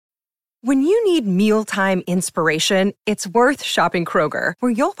When you need mealtime inspiration, it's worth shopping Kroger,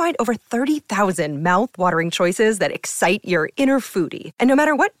 where you'll find over 30,000 mouth-watering choices that excite your inner foodie. And no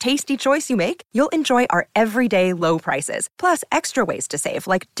matter what tasty choice you make, you'll enjoy our everyday low prices, plus extra ways to save,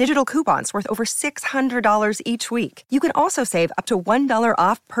 like digital coupons worth over $600 each week. You can also save up to $1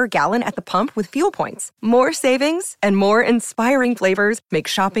 off per gallon at the pump with fuel points. More savings and more inspiring flavors make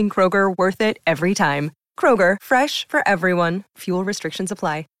shopping Kroger worth it every time. Kroger, fresh for everyone. Fuel restrictions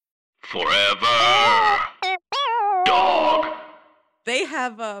apply. Forever Dog. They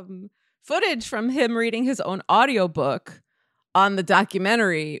have footage from him reading his own audiobook on the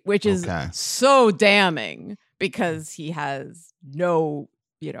documentary, which is so damning because he has no,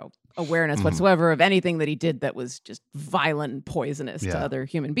 awareness whatsoever of anything that he did that was just violent and poisonous to other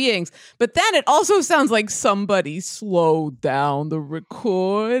human beings. But then it also sounds like somebody slowed down the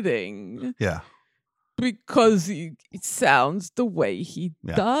recording. Yeah. Because it sounds the way he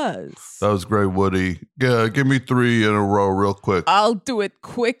does. That was great, Woody. Yeah, give me 3 in a row real quick. I'll do it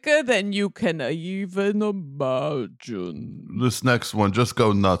quicker than you can even imagine. This next one, just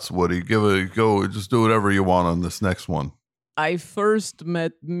go nuts, Woody. Just do whatever you want on this next one. I first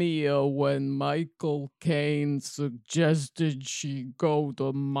met Mia when Michael Caine suggested she go to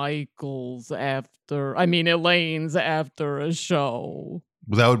Elaine's after a show.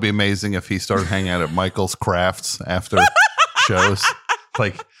 That would be amazing if he started hanging out at Michael's Crafts after shows.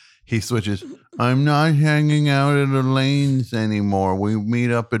 Like he switches. I'm not hanging out at Elaine's anymore. We meet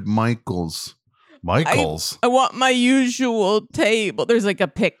up at Michael's. Michael's? I want my usual table. There's like a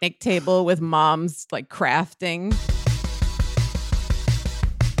picnic table with moms like crafting.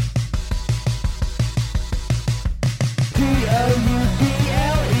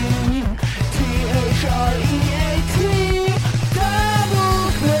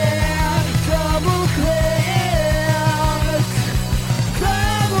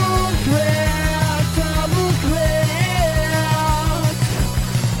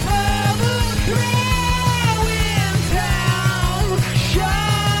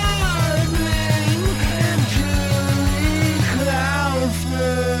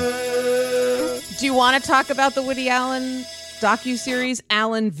 Do you want to talk about the Woody Allen docuseries,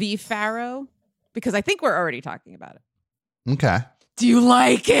 Allen v. Farrow? Because I think we're already talking about it. Okay. Do you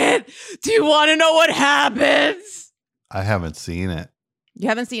like it? Do you want to know what happens? I haven't seen it. You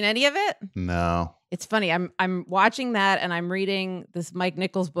haven't seen any of it? No. It's funny. I'm watching that and I'm reading this Mike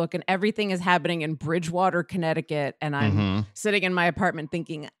Nichols book and everything is happening in Bridgewater, Connecticut. And I'm sitting in my apartment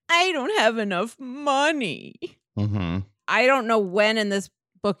thinking, I don't have enough money. I don't know when in this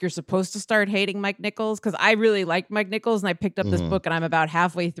book you're supposed to start hating Mike Nichols, because I really like Mike Nichols and I picked up this book and I'm about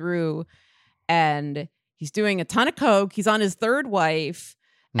halfway through and he's doing a ton of coke. He's on his third wife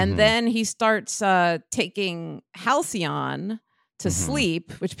and then he starts taking Halcyon to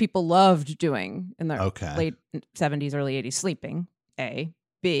sleep, which people loved doing in the late 70s, early 80s, sleeping, A.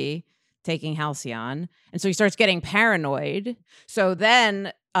 B, taking Halcyon. And so he starts getting paranoid. So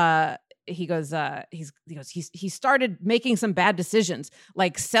then he started making some bad decisions,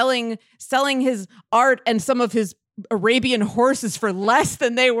 like selling his art and some of his Arabian horses for less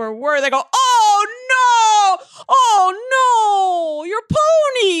than they were worth. They go, oh no, your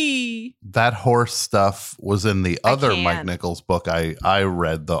pony. That horse stuff was in the other Mike Nichols book. I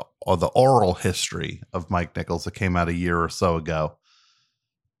read the oral history of Mike Nichols that came out a year or so ago.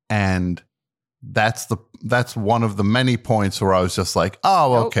 And that's one of the many points where I was just like,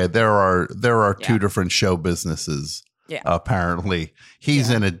 oh, okay, there are two different show businesses. Yeah. Apparently. He's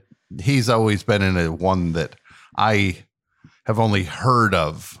always been in a one that I have only heard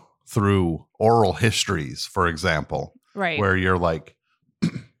of through oral histories, for example. Right. Where you're like,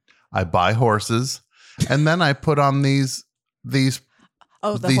 I buy horses and then I put on these the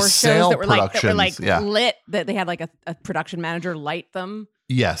horse shows that were like lit, that they had like a production manager light them.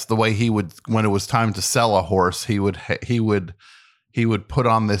 Yes, the way he would, when it was time to sell a horse, he would put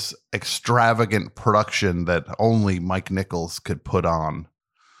on this extravagant production that only Mike Nichols could put on.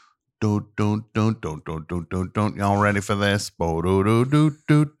 Don't. Y'all ready for this?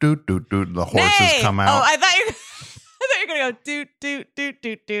 The horses come out. Oh, I thought you were gonna go doot doot doot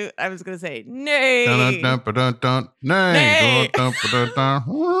doot doot. I was gonna say nay. Nay.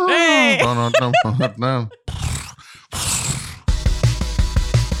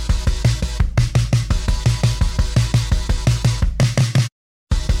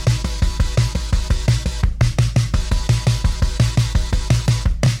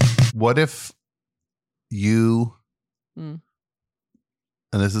 What if you, and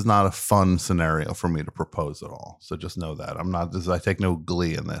this is not a fun scenario for me to propose at all, so just know that I take no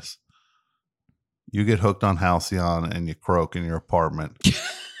glee in this. You get hooked on Halcyon and you croak in your apartment.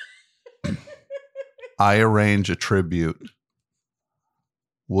 I arrange a tribute.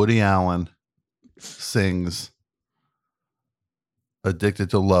 Woody Allen sings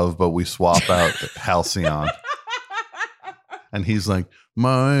Addicted to Love, but we swap out Halcyon. And he's like,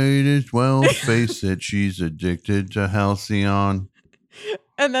 might as well face it, she's addicted to Halcyon.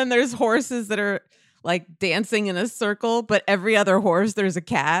 And then there's horses that are like dancing in a circle, but every other horse, there's a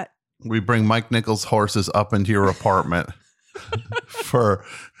cat. We bring Mike Nichols' horses up into your apartment for...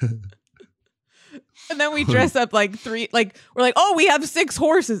 And then we dress up like we're like, oh, we have 6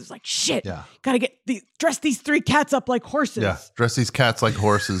 horses. It's like, shit, gotta dress these 3 cats up like horses. Yeah, dress these cats like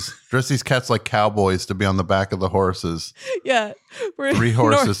horses. Dress these cats like cowboys to be on the back of the horses. Yeah. 3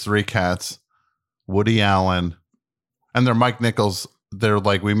 horses, 3 cats. Woody Allen. And they're Mike Nichols. They're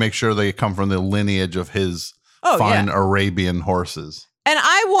like, we make sure they come from the lineage of his fine Arabian horses. And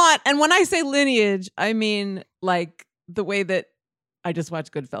when I say lineage, I mean like the way that I just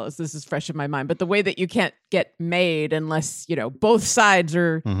watched Goodfellas. This is fresh in my mind. But the way that you can't get made unless, both sides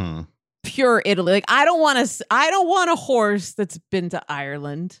are pure Italy. Like I don't want a horse that's been to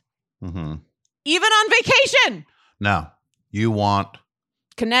Ireland. Mm-hmm. Even on vacation. No. You want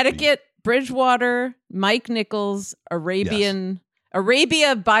Connecticut, Bridgewater, Mike Nichols,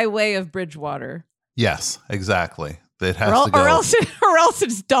 Arabia by way of Bridgewater. Yes, exactly. It has to go. Or else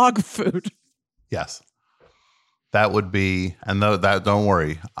it's dog food. Yes. That would be, and that don't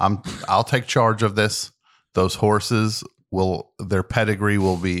worry. I'll take charge of this. Those horses their pedigree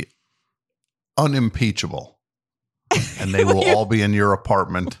will be unimpeachable. And they will all be in your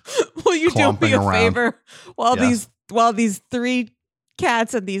apartment. Will you do me a favor while Yes. these 3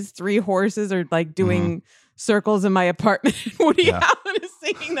 cats and these 3 horses are like doing circles in my apartment? Woody Allen is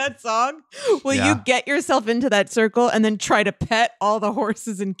singing that song. Will you get yourself into that circle and then try to pet all the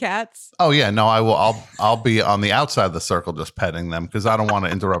horses and cats? Oh yeah, no, I will. I'll be on the outside of the circle just petting them because I don't want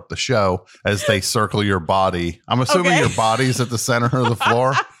to interrupt the show as they circle your body. I'm assuming your body's at the center of the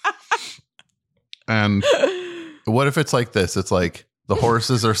floor. And what if it's like this? It's like the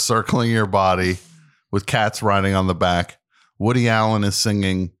horses are circling your body with cats riding on the back. Woody Allen is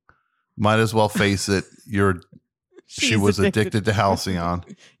singing, might as well face it, she was addicted to Halcyon.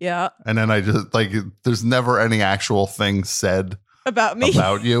 Yeah. And then I just there's never any actual thing said about me,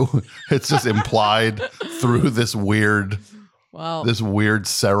 about you. It's just implied through this weird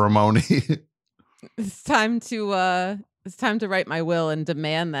ceremony. It's time to write my will and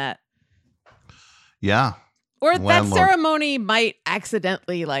demand that. Yeah. Or that ceremony might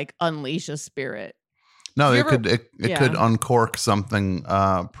accidentally unleash a spirit. No, it could uncork something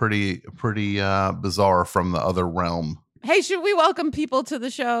pretty bizarre from the other realm. Hey, should we welcome people to the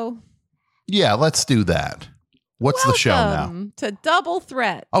show? Yeah, let's do that. What's the show now? Welcome to Double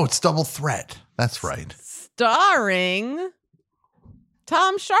Threat. Oh, it's Double Threat. That's right. Starring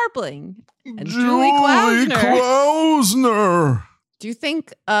Tom Sharpling and Julie Klausner. Do you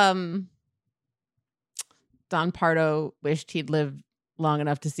think Don Pardo wished he'd lived long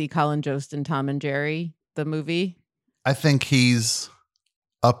enough to see Colin Jost and Tom and Jerry, the movie? I think he's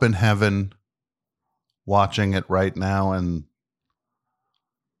up in heaven watching it right now and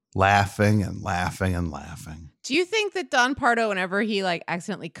laughing and laughing and laughing. Do you think that Don Pardo, whenever he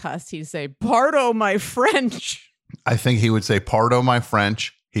accidentally cussed, he'd say, "Pardo, my French"? I think he would say, "Pardo, my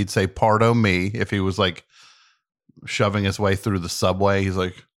French." He'd say, "Pardo, me." If he was shoving his way through the subway, he's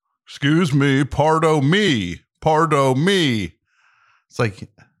like, "Excuse me, Pardo, me. Pardo, me." It's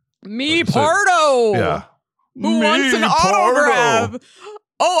like, me, Pardo. Yeah. Who wants an autograph?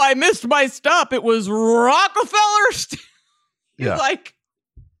 Oh, I missed my stop. It was Rockefeller. Yeah. Like,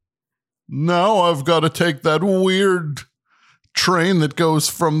 now I've got to take that weird train that goes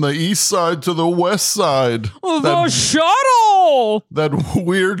from the east side to the west side. The shuttle. That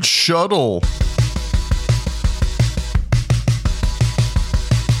weird shuttle.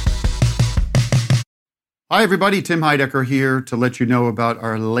 Hi, everybody. Tim Heidecker here to let you know about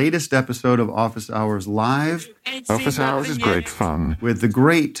our latest episode of Office Hours Live. Office Hours is great fun. With the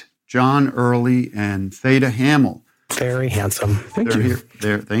great John Early and Theda Hamill. Very handsome. Thank you.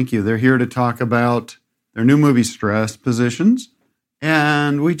 Thank you. They're here to talk about their new movie, Stress Positions.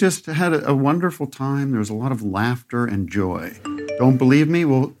 And we just had a wonderful time. There was a lot of laughter and joy. Don't believe me?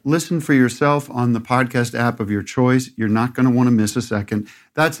 Well, listen for yourself on the podcast app of your choice. You're not going to want to miss a second.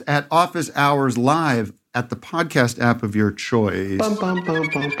 That's at Office Hours Live at the podcast app of your choice. Bum, bum, bum,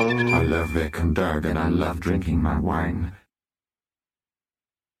 bum, bum. I love Vic and Doug, and I love drinking my wine.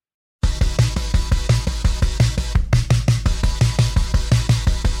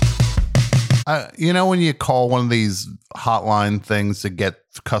 When you call one of these hotline things to get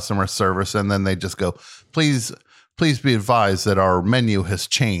customer service and then they just go, please be advised that our menu has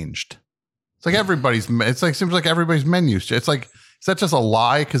changed. It's like seems like everybody's menu. It's like, is that just a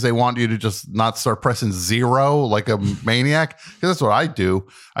lie because they want you to just not start pressing 0 like a maniac? Because that's what I do.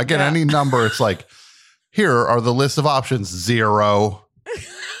 I get any number. It's like, here are the list of options, 0.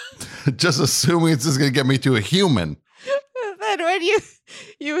 Just assuming it's just going to get me to a human. Then when you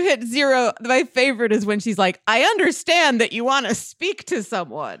hit 0, my favorite is when she's like, I understand that you want to speak to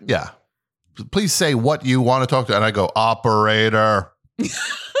someone. Yeah. Please say what you want to talk to. And I go, operator.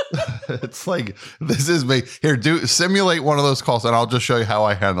 It's like, this is me. Here, simulate one of those calls and I'll just show you how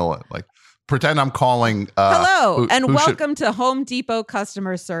I handle it. Like, pretend I'm calling. Hello, and welcome to Home Depot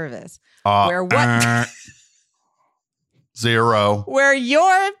customer service. Where what? 0. Where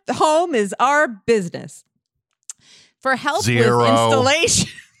your home is our business. For help with installation,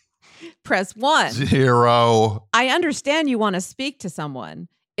 press 1. 0. I understand you want to speak to someone.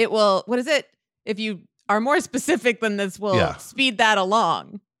 It will, what is it? If you are more specific than this, will speed that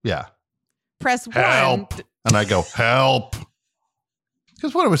along. Yeah. Press 1. Help. And I go, help.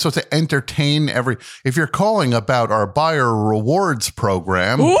 Because what are we supposed to entertain if you're calling about our buyer rewards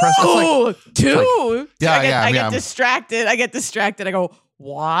program? Ooh, press, 2. I get distracted. I go,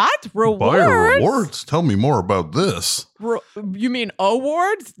 what? Rewards? Buyer rewards? Tell me more about this. You mean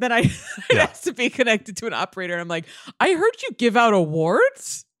awards? Then it has to be connected to an operator. I'm like, I heard you give out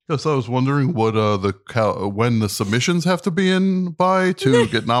awards? Yes, I was wondering what when the submissions have to be in by to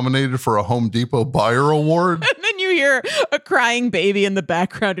get nominated for a Home Depot buyer award. And then you hear a crying baby in the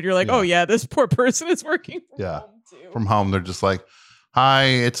background and you're like, oh yeah, this poor person is working from home too. From home, they're just like, hi,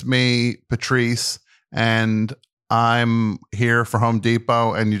 it's me, Patrice, and I'm here for Home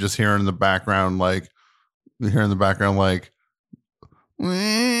Depot. And you just hear in the background like in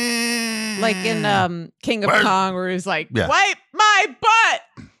King of Kong, where he's like, wipe my butt.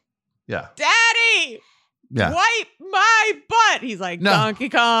 Yeah. Daddy. Yeah. Wipe my butt. He's like, Donkey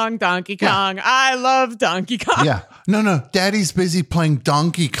Kong. I love Donkey Kong. Yeah. No. Daddy's busy playing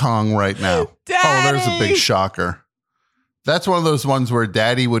Donkey Kong right now. Daddy. Oh, there's a big shocker. That's one of those ones where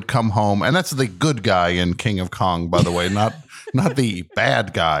Daddy would come home, and that's the good guy in King of Kong, by the way, not the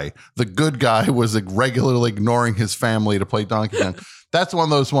bad guy. The good guy was regularly ignoring his family to play Donkey Kong. That's one of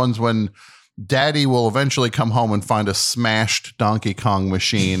those ones when Daddy will eventually come home and find a smashed Donkey Kong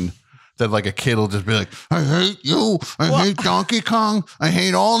machine that like a kid will just be like, I hate you. I hate Donkey Kong. I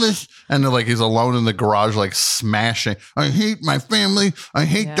hate all this. And then like he's alone in the garage, like smashing. I hate my family. I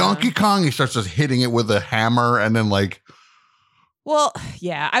hate Donkey Kong. He starts just hitting it with a hammer and then like. Well,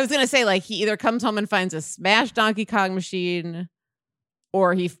 yeah, I was going to say like he either comes home and finds a smashed Donkey Kong machine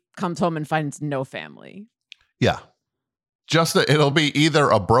or he comes home and finds no family. Yeah. It'll be either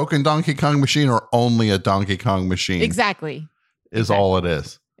a broken Donkey Kong machine or only a Donkey Kong machine. Exactly. All it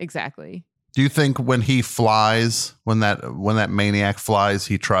is. Exactly. Do you think when he flies, when that maniac flies,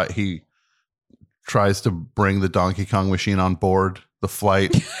 he tries to bring the Donkey Kong machine on board the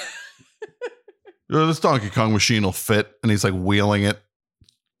flight? This Donkey Kong machine will fit, and he's like wheeling it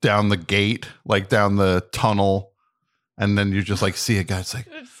down the gate, like down the tunnel, and then you just like see a guy. It's like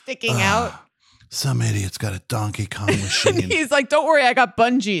it's sticking out. Some idiot's got a Donkey Kong machine. And he's like, "Don't worry, I got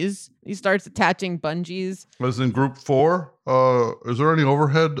bungees." He starts attaching bungees. Was in group 4? Is there any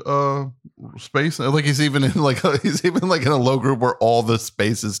overhead space? Like he's even in like in a low group where all the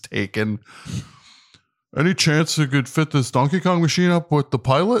space is taken. Any chance you could fit this Donkey Kong machine up with the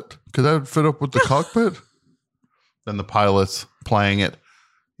pilot? Could that fit up with the cockpit? Then the pilot's playing it.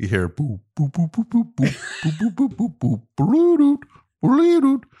 You hear boop boop boop boop boop boop boop boop boop boop boop boop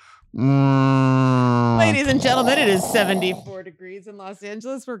boop. Ladies and gentlemen, it is 74 degrees in Los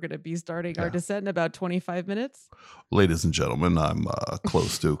Angeles. We're going to be starting our descent in about 25 minutes. Ladies and gentlemen, I'm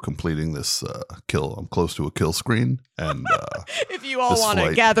close to completing this kill. I'm close to a kill screen. And if you all want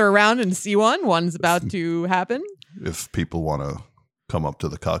to gather around and see one's about to happen. If people want to come up to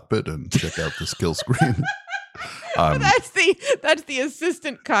the cockpit and check out this kill screen. That's the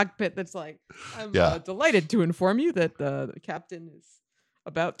assistant cockpit that's like, I'm delighted to inform you that the captain is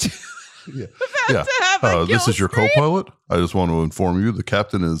about to to have a this is your screen. co-pilot. I just want to inform you the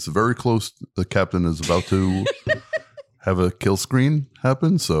captain is very close. The captain is about to have a kill screen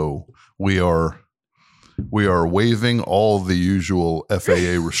happen. So we are waiving all the usual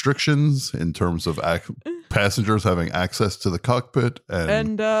FAA restrictions in terms of passengers having access to the cockpit.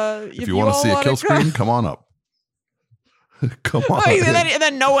 And if you want to see a kill screen, come on up. Come on. And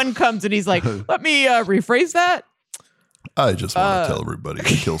then no one comes and he's like, let me rephrase that. I just want to tell everybody the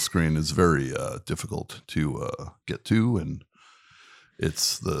kill screen is very difficult to get to, and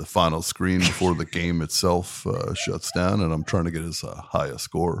it's the final screen before the game itself shuts down, and I'm trying to get as high a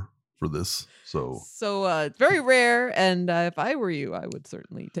score for this. So it's very rare, and if I were you, I would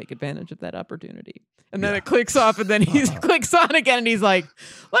certainly take advantage of that opportunity. And then it clicks off, and then he clicks on again, and he's like,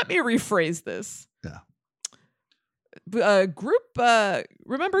 "Let me rephrase this." Yeah. Group.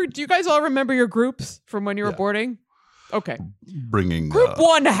 Remember? Do you guys all remember your groups from when you were boarding? Okay. Bringing Group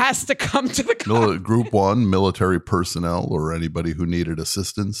 1 has to come to the cockpit. Group 1, military personnel or anybody who needed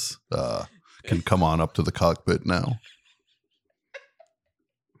assistance can come on up to the cockpit now.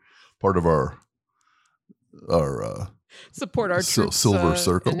 Part of our support our troops, silver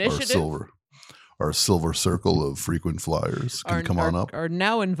circle, initiative. our silver circle of frequent flyers can come on up. Are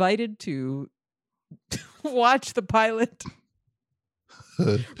now invited to watch the pilot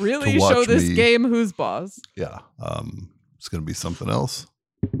really show this game who's boss. Yeah. It's going to be something else.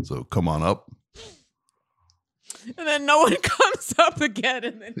 So come on up. And then no one comes up again.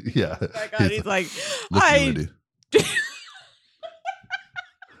 And then he's like, he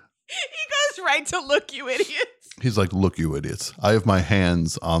goes right to look, you idiots. He's like, look, you idiots. I have my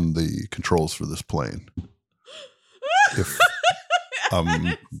hands on the controls for this plane. If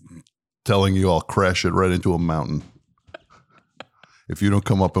I'm telling you, I'll crash it right into a mountain. If you don't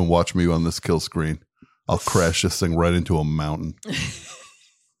come up and watch me on this kill screen, I'll crash this thing right into a mountain.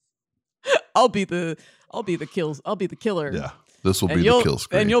 I'll be the killer. Yeah. This will be the kill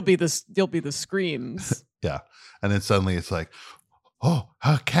screen. And you'll be the screams. Yeah. And then suddenly it's like, oh,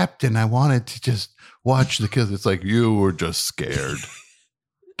 Captain, I wanted to just watch the kill. It's like, you were just scared.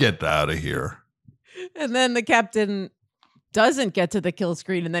 Get out of here. And then the captain doesn't get to the kill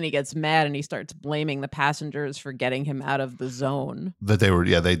screen, and then he gets mad and he starts blaming the passengers for getting him out of the zone. That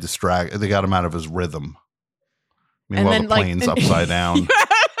they got him out of his rhythm. Meanwhile, the plane's upside down.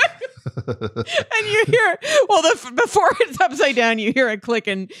 And you hear, before it's upside down, you hear a click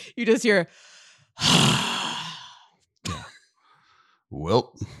and you just hear,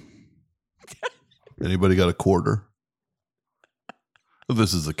 well, anybody got a quarter?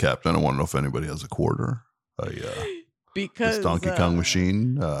 This is the captain. I want to know if anybody has a quarter. Because this Donkey Kong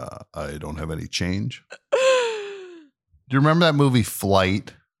machine, I don't have any change. Do you remember that movie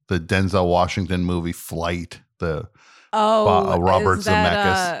Flight? The Denzel Washington movie Flight? Robert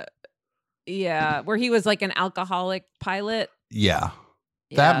Zemeckis. Where he was like an alcoholic pilot. Yeah.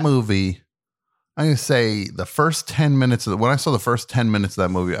 That movie, I'm going to say the first 10 minutes when I saw the first 10 minutes of that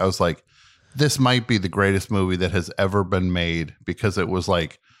movie, I was like, this might be the greatest movie that has ever been made, because it was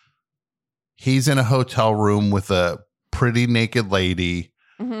like, he's in a hotel room with a pretty naked lady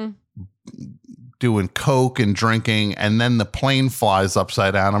doing coke and drinking, and then the plane flies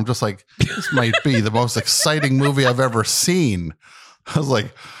upside down. I'm just like, this might be the most exciting movie I've ever seen. I was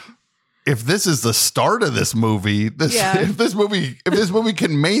like, if this is the start of this movie, if this movie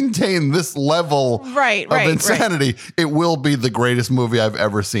can maintain this level of insanity, it will be the greatest movie I've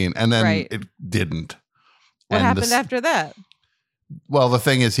ever seen. And then it didn't. What happened after that? Well, the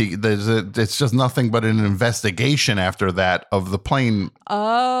thing is, it's just nothing but an investigation after that of the plane.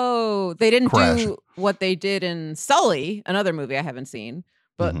 Oh, they didn't do what they did in Sully, another movie I haven't seen,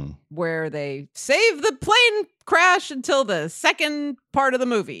 but where they save the plane crash until the second part of the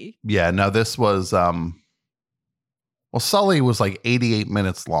movie. Yeah, no, this was, Sully was like 88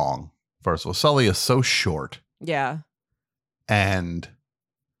 minutes long. First of all, Sully is so short. Yeah. And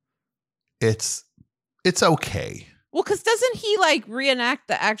it's okay. Well, because doesn't he like reenact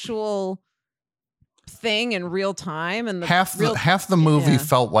the actual thing in real time? And half the movie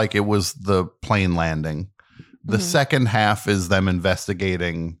felt like it was the plane landing. The second half is them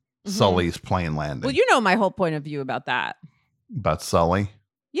investigating Sully's plane landing. Well, you know my whole point of view about that. About Sully?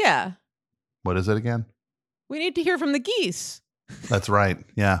 Yeah. What is it again? We need to hear from the geese. That's right.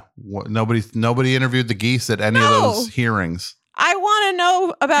 Yeah. Nobody interviewed the geese at any of those hearings. I want to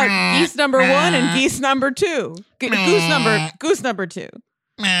know about geese number 1 and geese number 2. Goose number 2.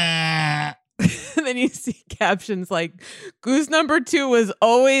 And then you see captions like, goose number 2 was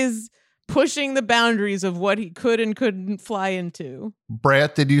always pushing the boundaries of what he could and couldn't fly into.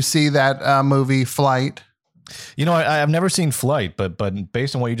 Brett, did you see that movie Flight? You know, I've never seen Flight, but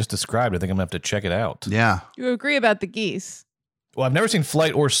based on what you just described, I think I'm gonna have to check it out. Yeah. You agree about the geese? Well, I've never seen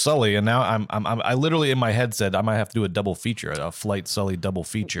Flight or Sully, and now I literally in my head said I might have to do a double feature, a Flight Sully double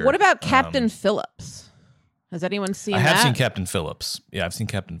feature. What about Captain Phillips? Has anyone seen that? I have seen Captain Phillips. Yeah, I've seen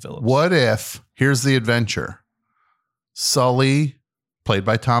Captain Phillips. What if, here's the adventure. Sully, played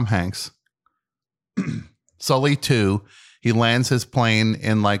by Tom Hanks, Sully 2, he lands his plane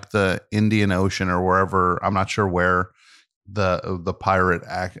in like the Indian Ocean or wherever. I'm not sure where the pirate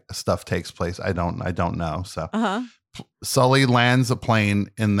stuff takes place. I don't know. So Sully lands a plane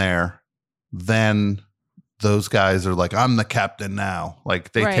in there. Then those guys are like, I'm the captain now.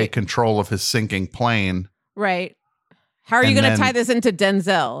 Like they take control of his sinking plane. Right. How are you going to tie this into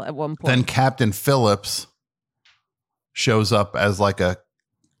Denzel at one point? Then Captain Phillips shows up as like a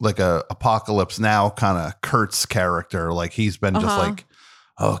Apocalypse Now kind of Kurtz character. Like he's been just like,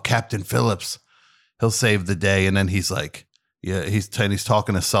 oh, Captain Phillips, he'll save the day. And then he's like, yeah, he's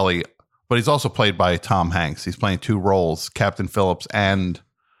talking to Sully, but he's also played by Tom Hanks. He's playing two roles, Captain Phillips and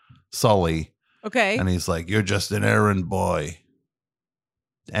Sully. Okay. And he's like, you're just an errand boy.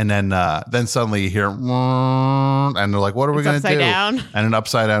 And then suddenly you hear, and they're like, what are we going to do? Down. And an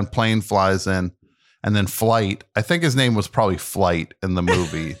upside down plane flies in. And then Flight, I think his name was probably Flight in the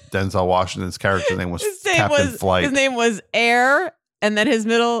movie. Denzel Washington's character's name was Captain Flight. His name was Air, and then his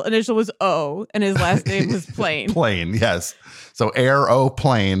middle initial was O, and his last name was Plane. Plane, yes. So Air O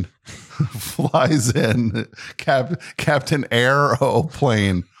Plane flies in. Captain Air O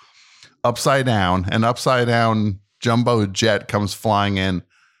Plane upside down. An upside down jumbo jet comes flying in.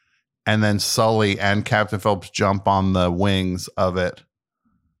 And then Sully and Captain Phillips jump on the wings of it.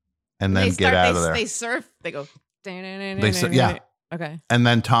 And then get out of there. They surf. They go. Yeah. Okay. And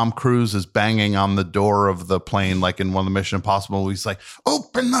then Tom Cruise is banging on the door of the plane, like in one of the Mission Impossible movies. He's like,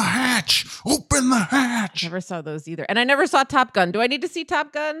 "Open the hatch! Open the hatch!" I never saw those either, and I never saw Top Gun. Do I need to see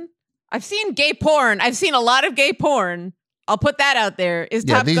Top Gun? I've seen gay porn. I've seen a lot of gay porn. I'll put that out there. Top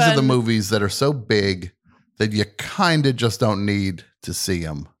Gun? These are the movies that are so big that you kind of just don't need to see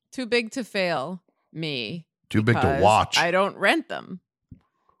them. Too big to fail. Me. Too big to watch. I don't rent them.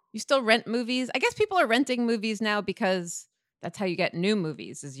 You still rent movies? I guess people are renting movies now because that's how you get new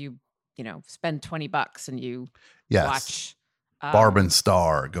movies is you spend $20 and you watch Barb and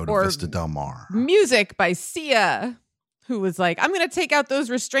Star, go to Vista Del Mar. Music by Sia, who was like, I'm going to take out those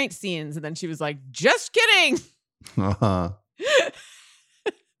restraint scenes. And then she was like, just kidding. Uh-huh.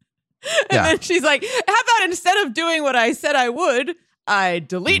 And then she's like, how about instead of doing what I said I would, I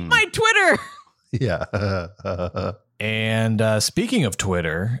delete my Twitter. Yeah. And speaking of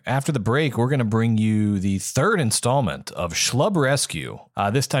Twitter, after the break, we're going to bring you the third installment of Schlub Rescue,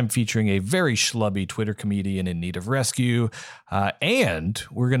 this time featuring a very schlubby Twitter comedian in need of rescue. And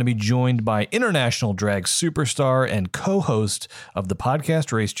we're going to be joined by international drag superstar and co-host of the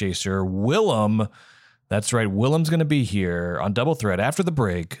podcast Race Chaser, Willem. That's right, Willem's going to be here on Double Threat after the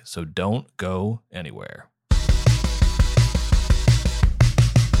break, so don't go anywhere.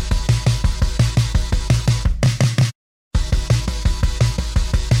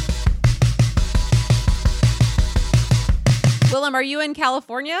 Willem, are you in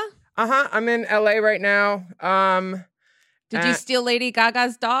California? I'm in LA right now. Did you steal Lady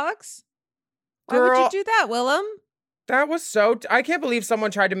Gaga's dogs? Why Girl, would you do that, Willem? That was I can't believe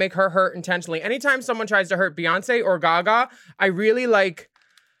someone tried to make her hurt intentionally. Anytime someone tries to hurt Beyonce or Gaga, I really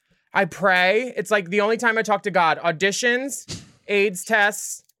I pray. It's like the only time I talk to God. Auditions, AIDS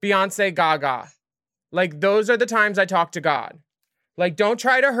tests, Beyonce, Gaga. Like those are the times I talk to God. Like don't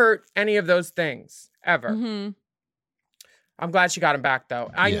try to hurt any of those things ever. Mm-hmm. I'm glad she got him back,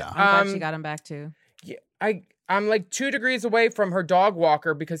 though. I'm glad she got him back, too. Yeah, I'm like 2 degrees away from her dog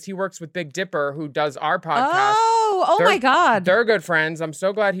walker because he works with Big Dipper, who does our podcast. Oh my God. They're good friends. I'm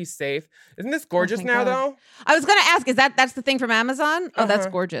so glad he's safe. Isn't this gorgeous now, though? I was going to ask, that's the thing from Amazon? Oh, that's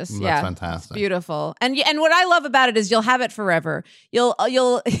gorgeous. That's fantastic. Beautiful. And what I love about it is you'll have it forever. You'll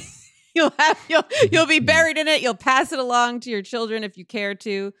be buried in it. You'll pass it along to your children if you care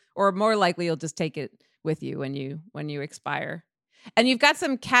to, or more likely you'll just take it with you when you expire. And you've got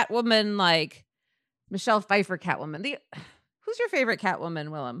some Catwoman, like Michelle Pfeiffer Catwoman. Who's your favorite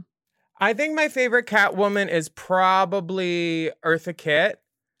Catwoman, Willem? I think my favorite Catwoman is probably Eartha Kitt.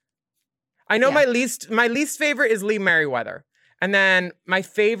 I know my least favorite is Lee Merriweather. And then my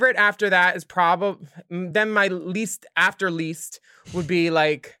favorite after that is then my least would be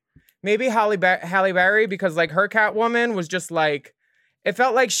like maybe Halle Berry, because like her Catwoman was just like, it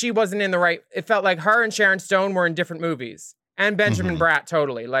felt like she wasn't in the right. It felt like her and Sharon Stone were in different movies. And Benjamin Bratt,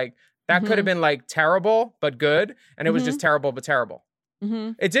 totally. Like, that could have been, like, terrible, but good. And it was just terrible, but terrible.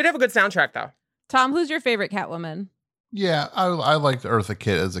 Mm-hmm. It did have a good soundtrack, though. Tom, who's your favorite Catwoman? Yeah, I liked Eartha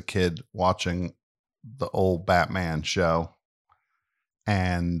Kitt as a kid watching the old Batman show.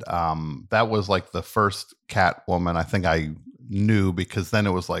 And that was, like, the first Catwoman I think I knew, because then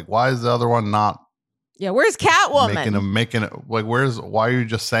it was like, why is the other one not? Yeah, where's Catwoman? Making it like, why are you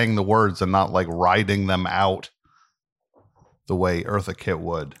just saying the words and not like writing them out the way Eartha Kitt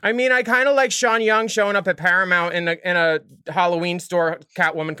would? I mean, I kind of like Sean Young showing up at Paramount in a Halloween store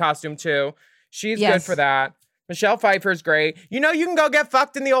Catwoman costume too. She's good for that. Michelle Pfeiffer's great. You know, you can go get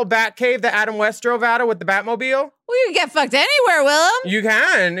fucked in the old Bat Cave that Adam West drove out of with the Batmobile. Well, you can get fucked anywhere, Willem. You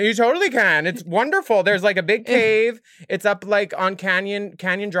can. You totally can. It's wonderful. There's like a big cave. It's up like on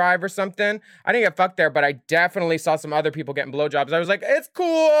Canyon Drive or something. I didn't get fucked there, but I definitely saw some other people getting blowjobs. I was like, it's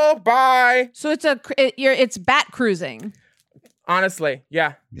cool. Bye. So it's bat cruising. Honestly,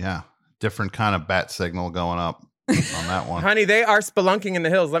 yeah. Yeah. Different kind of bat signal going up on that one. Honey, they are spelunking in the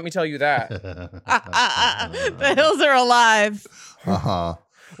hills. Let me tell you that. The hills are alive. Uh-huh.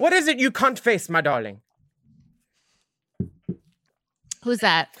 What is it you can't face, my darling? Who's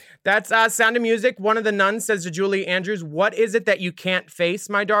that? That's Sound of Music. One of the nuns says to Julie Andrews, what is it that you can't face,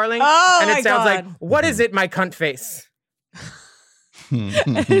 my darling? Oh, and it my sounds God. like, what is it, my cunt face?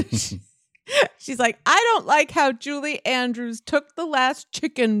 She's like, I don't like how Julie Andrews took the last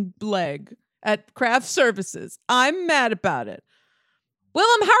chicken leg at craft services. I'm mad about it.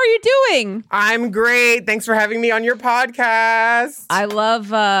 Willem, how are you doing? I'm great. Thanks for having me on your podcast. I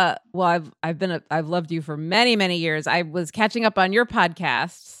love I've loved you for many, many years. I was catching up on your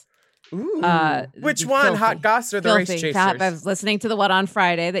podcasts. Ooh. Which one? Filthy. Hot Goss or the Filthy. Race Chasers? I was listening to the one on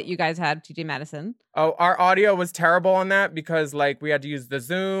Friday that you guys had, TJ Madison. Oh, our audio was terrible on that because like we had to use the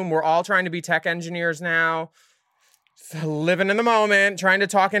Zoom. We're all trying to be tech engineers now. So living in the moment, trying to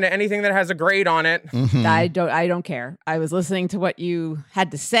talk into anything that has a grade on it. Mhm. I don't care. I was listening to what you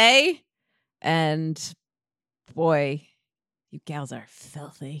had to say, and boy, you gals are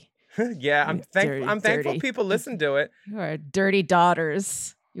filthy. Yeah, I'm thankful dirty. people listen to it. You are dirty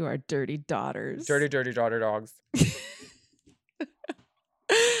daughters. You are dirty daughters. Dirty daughter dogs.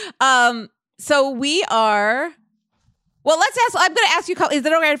 So we are. Well, I'm going to ask you. Is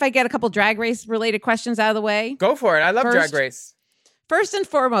it okay if I get a couple Drag Race related questions out of the way? Go for it. I love First- Drag Race. First and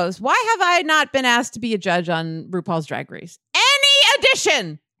foremost, why have I not been asked to be a judge on RuPaul's Drag Race? Any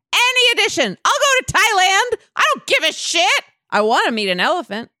edition. I'll go to Thailand. I don't give a shit. I want to meet an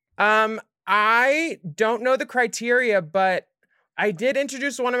elephant. I don't know the criteria, but I did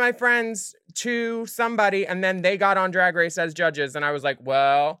introduce one of my friends to somebody, and then they got on Drag Race as judges, and I was like,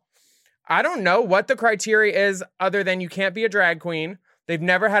 well, I don't know what the criteria is other than you can't be a drag queen. They've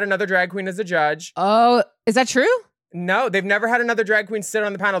never had another drag queen as a judge. Oh, is that true? No, they've never had another drag queen sit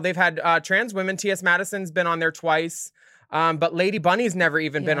on the panel. They've had trans women. T.S. Madison's been on there twice, but Lady Bunny's never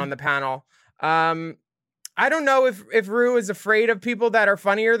even been on the panel. I don't know if Ru is afraid of people that are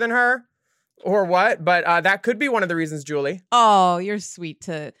funnier than her or what, but that could be one of the reasons, Julie. Oh, you're sweet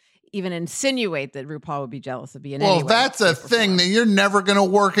to even insinuate that RuPaul would be jealous of you in any Well, way, that's a shape, or thing form. that you're never going to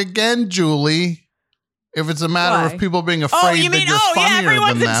work again, Julie. If it's a matter Why? of people being afraid that you're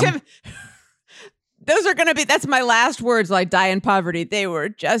funnier than them. Those are going to be, that's my last words while I die in poverty. They were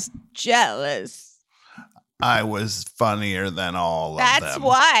just jealous. I was funnier than all of them. That's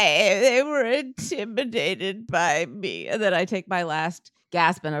why they were intimidated by me. And then I take my last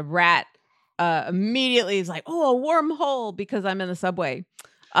gasp, and a rat immediately is like, oh, a wormhole, because I'm in the subway.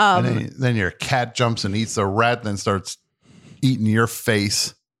 And then your cat jumps and eats a rat, then starts eating your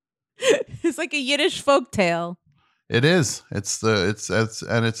face. It's like a Yiddish folktale. It is. It's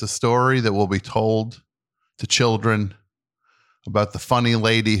a story that will be told to children about the funny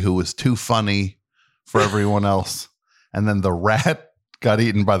lady who was too funny for everyone else. And then the rat got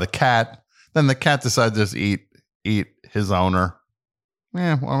eaten by the cat. Then the cat decided to just eat his owner.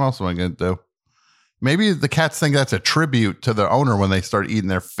 Yeah, what else am I going to do? Maybe the cats think that's a tribute to their owner when they start eating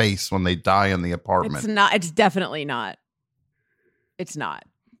their face when they die in the apartment. It's not. It's definitely not. It's not.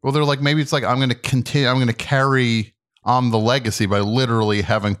 Well, they're like, maybe it's like, I'm going to continue. I'm going to carry on the legacy by literally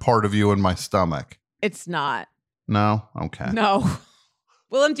having part of you in my stomach. It's not. No? Okay. No.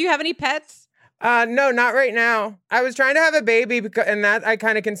 Willem, do you have any pets? No, not right now. I was trying to have a baby, and that I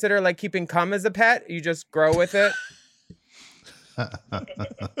kind of consider like keeping cum as a pet. You just grow with it.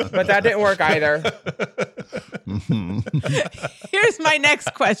 But that didn't work either. Here's my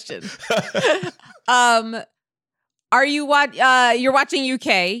next question. Are you you're watching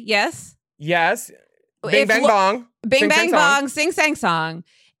UK? Yes. Yes. Bing bang bong. Bing Sing, bang sang, song. bong. Sing sang song.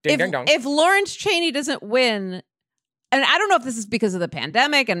 Ding dang dong. If Lawrence Chaney doesn't win, and I don't know if this is because of the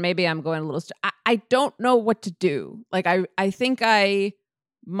pandemic, and maybe I'm going a little. I don't know what to do. Like I think I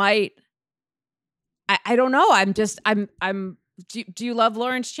might. I don't know. I'm. Do you love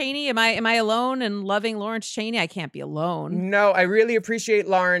Lawrence Chaney? Am I alone in loving Lawrence Chaney? I can't be alone. No, I really appreciate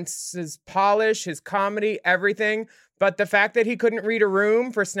Lawrence's polish, his comedy, everything. But the fact that he couldn't read a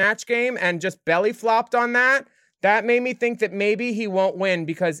room for Snatch Game and just belly flopped on that made me think that maybe he won't win,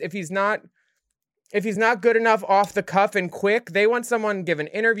 because if he's not, if he's not good enough off the cuff and quick, they want someone giving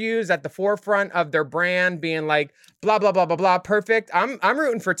interviews at the forefront of their brand, being like, blah, blah, blah, blah, blah, perfect. I'm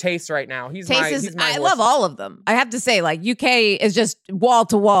rooting for Taste right now. He's my I love all of them. I have to say, like, UK is just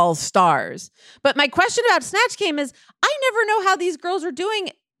wall-to-wall stars. But my question about Snatch Game is, I never know how these girls are doing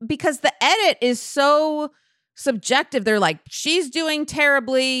because the edit is so subjective. They're like, she's doing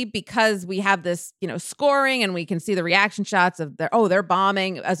terribly because we have this, scoring and we can see the reaction shots of they're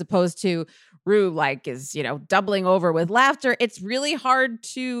bombing, as opposed to Rue is, doubling over with laughter. It's really hard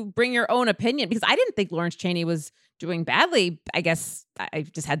to bring your own opinion because I didn't think Lawrence Chaney was doing badly. I guess I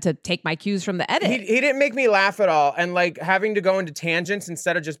just had to take my cues from the edit. He didn't make me laugh at all. And having to go into tangents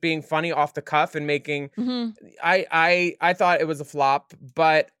instead of just being funny off the cuff and making, I thought it was a flop,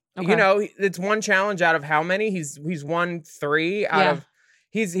 but it's one challenge out of how many? He's won 3 out of.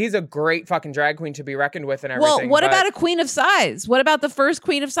 He's a great fucking drag queen to be reckoned with and everything. Well, what about a queen of size? What about the first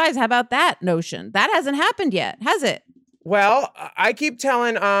queen of size? How about that notion? That hasn't happened yet, has it? Well, I keep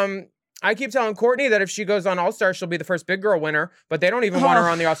telling Courtney that if she goes on All Stars, she'll be the first big girl winner. But they don't even want her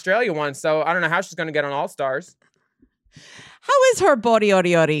on the Australia one, so I don't know how she's going to get on All Stars. How is her body,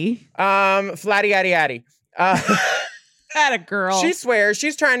 ori? Flatty addy addy. That a girl. She swears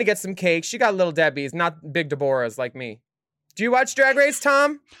she's trying to get some cake. She got little Debbie's, not big Deborah's like me. Do you watch Drag Race,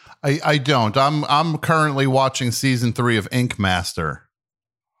 Tom? I don't. I'm currently watching season 3 of Ink Master.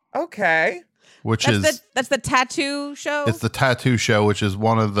 Okay. That's the tattoo show? It's the tattoo show, which is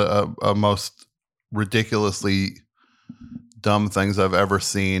one of the most ridiculously dumb things I've ever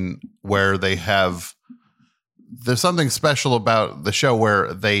seen, where there's something special about the show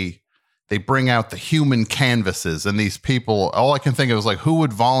where they bring out the human canvases, and these people, all I can think of is who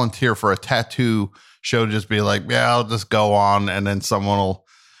would volunteer for a tattoo show to just be like, yeah, I'll just go on, and then someone will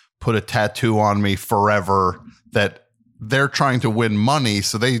put a tattoo on me forever that they're trying to win money.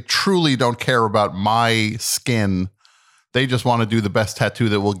 So they truly don't care about my skin. They just want to do the best tattoo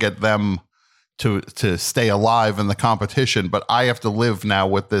that will get them to stay alive in the competition. But I have to live now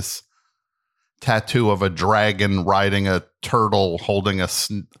with this tattoo of a dragon riding a turtle, holding a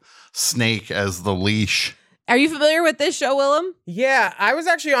snake as the leash. Are you familiar with this show, Willem? Yeah, I was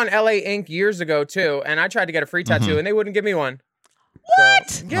actually on LA Ink years ago, too, and I tried to get a free tattoo, and they wouldn't give me one. What?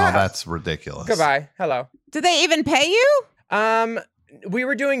 So, yeah. Oh, that's ridiculous. Goodbye. Hello. Did they even pay you? We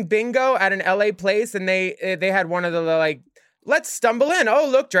were doing bingo at an LA place, and they had one of the, let's stumble in. Oh,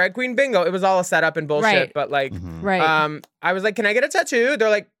 look, drag queen bingo. It was all a setup and bullshit, but right. I was like, can I get a tattoo? They're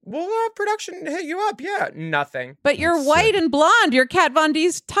like, well, production hit you up. Yeah, nothing. But you're white and blonde. You're Kat Von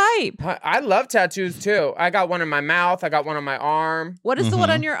D's type. I love tattoos too. I got one in my mouth. I got one on my arm. What is the one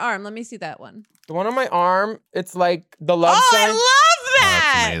on your arm? Let me see that one. The one on my arm, it's like the love sign. I love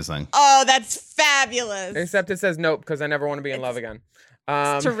that. Oh, that's amazing. Oh, that's fabulous. Except it says nope, because I never want to be in love again.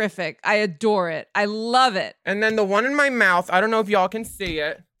 It's terrific. I adore it. I love it. And then the one in my mouth, I don't know if y'all can see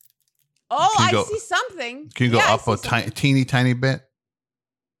it. Oh, I see something. Can you go up a teeny tiny bit?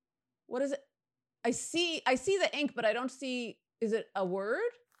 What is it? I see the ink, but I don't see. Is it a word?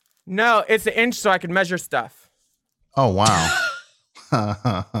 No, it's an inch so I can measure stuff. Oh, wow.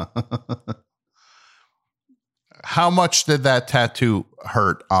 How much did that tattoo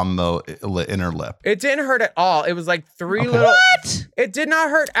hurt on the inner lip? It didn't hurt at all. It was like 3 little. What? It did not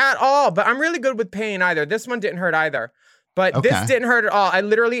hurt at all, but I'm really good with pain either. This one didn't hurt either. But this didn't hurt at all. I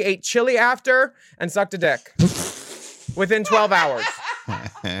literally ate chili after and sucked a dick within 12 hours.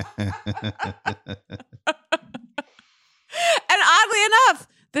 And oddly enough,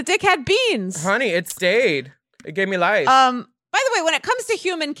 the dick had beans. Honey, it stayed. It gave me life. By the way, when it comes to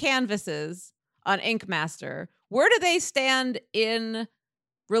human canvases on Ink Master, where do they stand in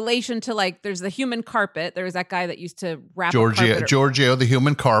relation to there's the human carpet? There was that guy that used to wrap Giorgio, the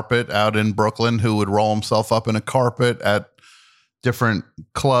human carpet out in Brooklyn, who would roll himself up in a carpet at different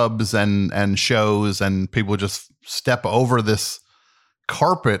clubs and shows, and people would just step over this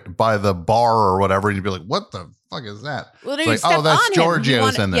carpet by the bar or whatever, and you'd be like, what the fuck is that? Well, it's like, oh, that's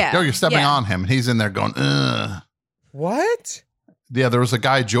Giorgio's in there. Yeah, you're stepping on him, and he's in there going, ugh. What? Yeah, there was a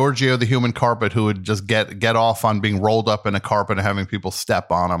guy, Giorgio the human carpet, who would just get off on being rolled up in a carpet and having people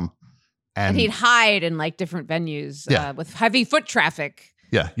step on him. And he'd hide in different venues with heavy foot traffic.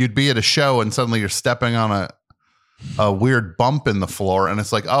 Yeah, you'd be at a show and suddenly you're stepping on a weird bump in the floor, and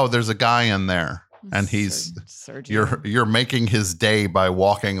it's like, oh, there's a guy in there, and he's you're making his day by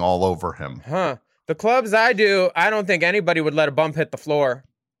walking all over him. Huh? The clubs I do, I don't think anybody would let a bump hit the floor.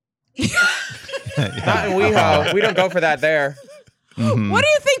 Not in WeHo. We don't go for that there. Mm-hmm. What do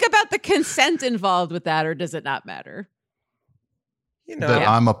you think about the consent involved with that, or does it not matter? That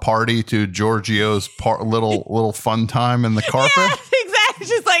I'm a party to Giorgio's little fun time in the carpet. Yes,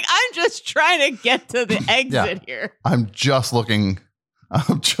 She's like, I'm just trying to get to the exit here. I'm just looking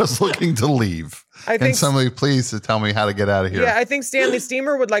to leave. Can somebody please tell me how to get out of here? Yeah, I think Stanley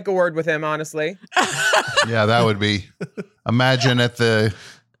Steamer would like a word with him, honestly. Yeah, that would be. Imagine at the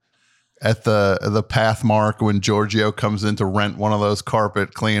path mark when Giorgio comes in to rent one of those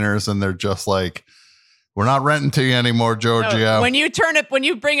carpet cleaners, and they're just like, "We're not renting to you anymore, Giorgio." No, when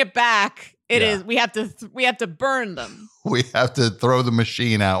you bring it back, is we have to burn them. We have to throw the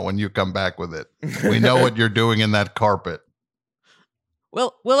machine out when you come back with it. We know what you're doing in that carpet.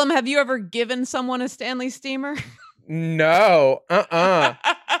 Well, Willem, have you ever given someone a Stanley Steamer? No.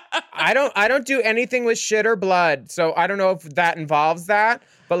 I don't do anything with shit or blood, so I don't know if that involves that.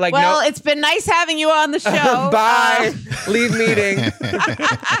 But like, well, it's been nice having you on the show. Bye. Leave meeting.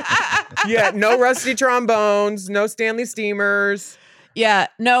 Yeah, no rusty trombones, no Stanley Steamers. Yeah,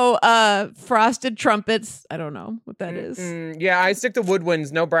 no frosted trumpets. I don't know what that is. Yeah, I stick to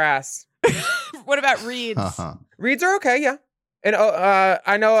woodwinds, no brass. What about reeds? Reeds are okay, yeah. And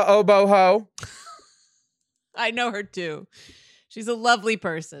I know a oboe ho. I know her too. She's a lovely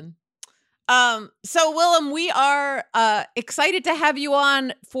person. So Willem, we are excited to have you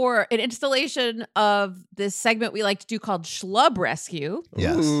on for an installation of this segment we like to do called Schlub Rescue.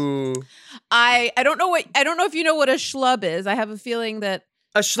 Yes. Ooh. I don't know if you know what a schlub is. I have a feeling that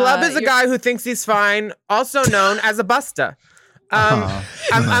a schlub is a guy who thinks he's fine, also known as a busta.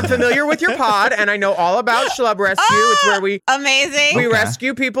 I'm familiar with your pod, and I know all about Schlub Rescue. It's where we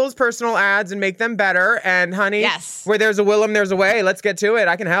rescue people's personal ads and make them better. And honey, where there's a Willem, there's a way. Let's get to it.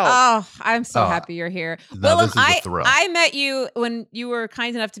 I can help. Oh, I'm so happy you're here. Willem, I met you when you were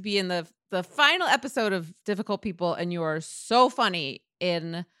kind enough to be in the final episode of Difficult People, and you are so funny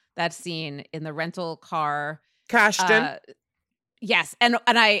in that scene in the rental car. Cashton. Yes, and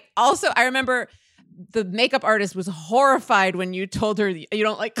I remember. The makeup artist was horrified when you told her you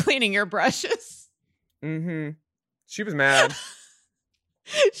don't like cleaning your brushes. Mm-hmm. She was mad.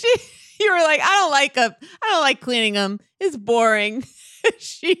 You were like, I don't like cleaning them. It's boring.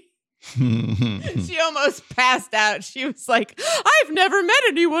 She almost passed out. She was like, I've never met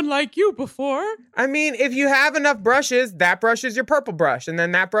anyone like you before. I mean, if you have enough brushes, that brush is your purple brush, and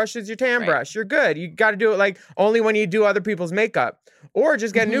then that brush is your tan brush. You're good. You got to do it like only when you do other people's makeup. Or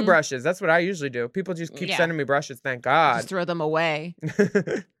just get new brushes. That's what I usually do. People just keep sending me brushes. Thank God. Just throw them away. You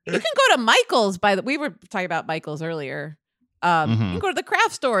can go to Michael's. We were talking about Michael's earlier. You can go to the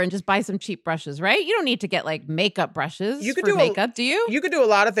craft store and just buy some cheap brushes, right? You don't need to get like makeup brushes for makeup, do you? You could do a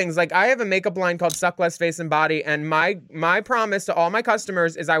lot of things. Like I have a makeup line called Suck Less Face and Body, and my promise to all my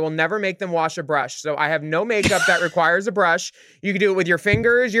customers is I will never make them wash a brush. So I have no makeup that requires a brush. You can do it with your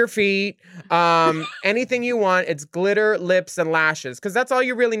fingers, your feet, anything you want. It's glitter, lips, and lashes, because that's all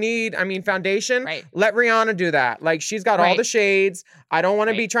you really need. I mean, foundation, let Rihanna do that. Like she's got all the shades. I don't want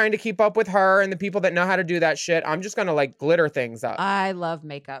to be trying to keep up with her and the people that know how to do that shit. I'm just going to like glitter things up. I love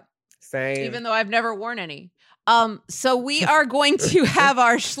makeup. Same. Even though I've never worn any. So we are going to have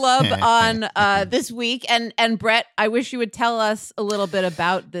our schlub on this week, and Brett, I wish you would tell us a little bit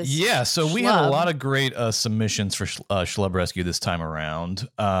about this. Yeah, so we had a lot of great submissions for Schlub Rescue this time around.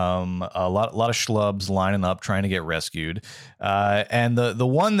 A lot of schlubs lining up trying to get rescued, and the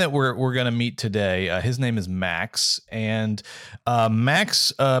one that we're going to meet today, his name is Max, and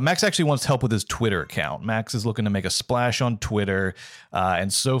Max actually wants help with his Twitter account. Max is looking to make a splash on Twitter,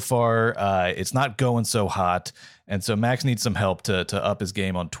 and so far it's not going so hot. And so Max needs some help to up his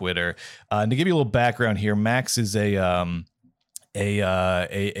game on Twitter. And to give you a little background here, Max is a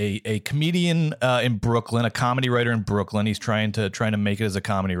comedian in Brooklyn, a comedy writer in Brooklyn. He's trying to make it as a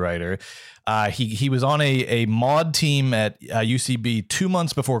comedy writer. He was on a mod team at UCB 2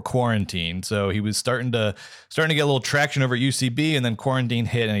 months before quarantine, so he was starting to get a little traction over at UCB, and then quarantine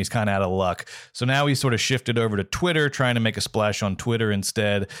hit, and he's kind of out of luck. So now he's sort of shifted over to Twitter, trying to make a splash on Twitter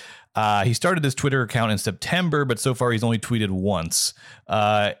instead. He started his Twitter account in September, but so far he's only tweeted once,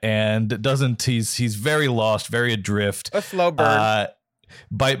 and he's very lost, very adrift. A slow burn.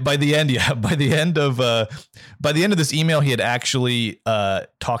 By the end of this email, he had actually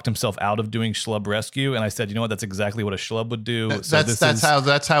talked himself out of doing Schlub Rescue, and I said, you know what, that's exactly what a schlub would do.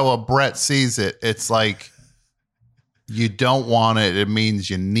 That's how a Brett sees it. It's like you don't want it, it means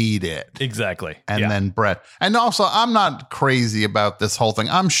you need it. Exactly. And then Brett. And also, I'm not crazy about this whole thing.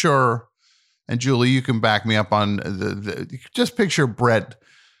 I'm sure, and Julie, you can back me up on just picture Brett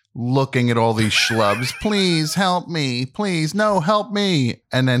looking at all these schlubs. Please help me. Please, no, help me.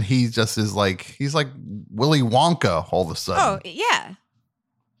 And then he just is like, he's like Willy Wonka all of a sudden. Oh, yeah.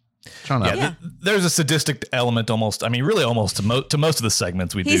 There's a sadistic element almost. I mean, really almost to most of the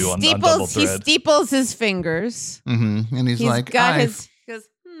segments we do on Double Thread. He steeples his fingers. Mm-hmm. And he's like, got his He goes,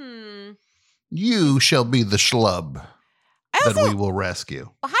 You shall be the schlub that we will rescue.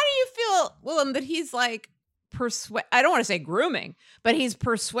 How do you feel, Willem, that he's like I don't want to say grooming, but he's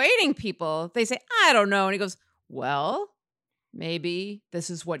persuading people. They say, I don't know. And he goes, well, maybe this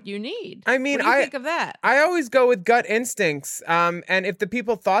is what you need. I mean, what do you think of that? I always go with gut instincts. And if the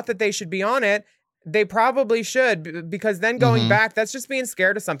people thought that they should be on it, they probably should, because then going back, that's just being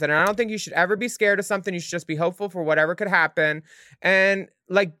scared of something. And I don't think you should ever be scared of something. You should just be hopeful for whatever could happen. And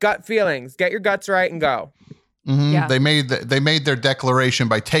like gut feelings, get your guts right and go. Mm-hmm. Yeah. They made their declaration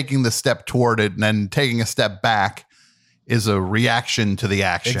by taking the step toward it, and then taking a step back is a reaction to the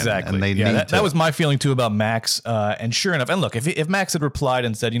action. Exactly. And they that was my feeling too about Max. And sure enough, and look, if Max had replied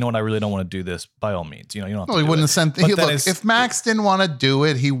and said, you know what, I really don't want to do this, by all means, you don't have to he wouldn't have sent. But Look, if Max didn't want to do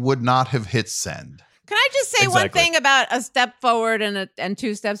it, he would not have hit send. Can I just say one thing about a step forward and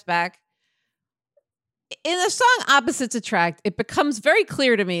two steps back? In the song Opposites Attract, it becomes very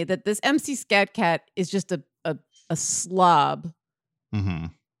clear to me that this MC Scat Cat is just a slob. Mm-hmm.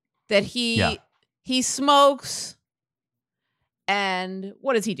 That he smokes, and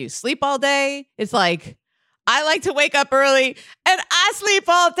what does he do? Sleep all day? It's like, I like to wake up early and I sleep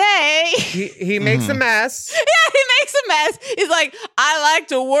all day. He makes a mess. Yeah, he makes a mess. He's like, I like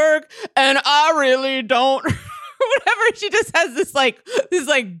to work and I really don't. Whatever. She just has this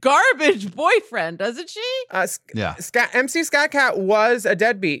garbage boyfriend, doesn't she? Yeah. MC Scat Cat was a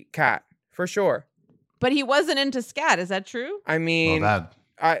deadbeat cat for sure. But he wasn't into scat. Is that true? I mean,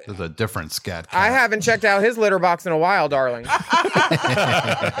 there's a different scat cat. I haven't checked out his litter box in a while, darling. I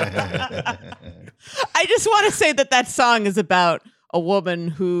just want to say that song is about a woman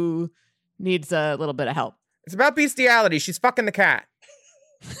who needs a little bit of help. It's about bestiality. She's fucking the cat.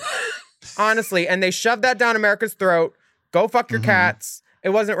 Honestly. And they shoved that down America's throat. Go fuck your cats. It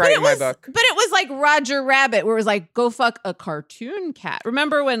wasn't right in my book. But it was like Roger Rabbit, where it was like, go fuck a cartoon cat.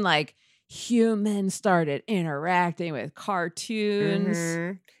 Remember when like humans started interacting with cartoons?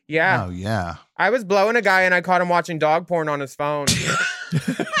 Mm-hmm. Yeah. Oh, yeah. I was blowing a guy and I caught him watching dog porn on his phone. I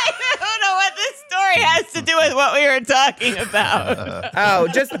don't know what this story has to do with what we were talking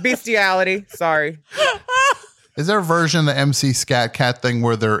about. Just bestiality. Sorry. Is there a version of the MC Scat Cat thing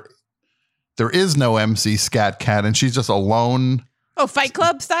where there is no MC Scat Cat and she's just alone? Oh, Fight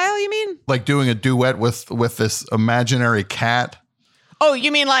Club style, you mean? Like doing a duet with this imaginary cat? Oh,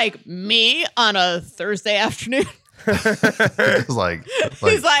 you mean like me on a Thursday afternoon? It's like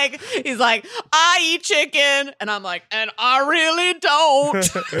he's like, I eat chicken, and I'm like, and I really don't.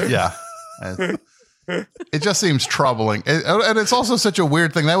 Yeah. It just seems troubling. And it's also such a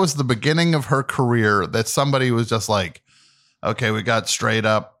weird thing. That was the beginning of her career, that somebody was just like, okay, we got Straight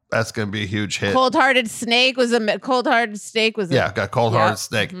Up. That's going to be a huge hit. Cold Hearted Snake was got Cold Hearted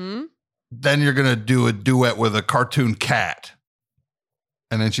Snake. Mm-hmm. Then you're going to do a duet with a cartoon cat.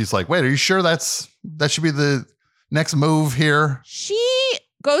 And then she's like, wait, are you sure that should be the next move here? She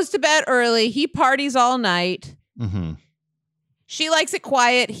goes to bed early. He parties all night. Mm-hmm. She likes it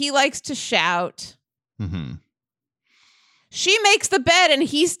quiet. He likes to shout. Mm-hmm. She makes the bed and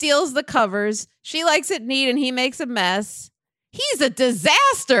he steals the covers. She likes it neat and he makes a mess. He's a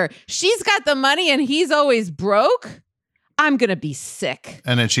disaster. She's got the money and he's always broke. I'm going to be sick.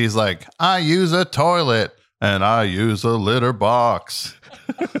 And then she's like, I use a toilet and I use a litter box.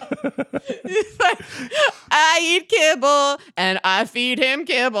 I eat kibble and I feed him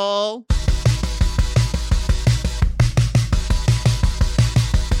kibble.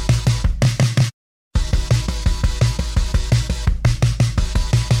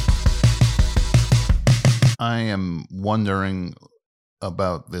 I am wondering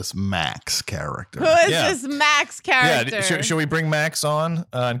about this Max character. Who is this Max character? Yeah, should we bring Max on?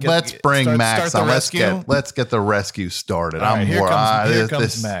 Let's bring Max on. Let's get the rescue started. All right, here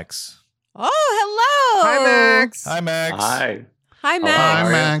comes Max. Oh, hello. Hi, Max. Hi, Max. Hi. Hi, Max.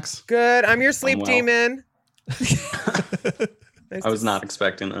 Hi, Max. Good. I'm your sleep demon. I was not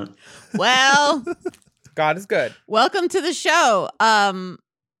expecting that. Well, God is good. Welcome to the show.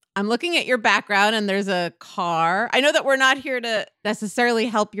 I'm looking at your background and there's a car. I know that we're not here to necessarily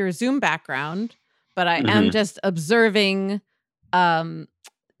help your Zoom background, but I am just observing is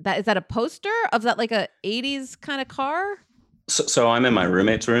that a poster of that like a 80s kind of car? So I'm in my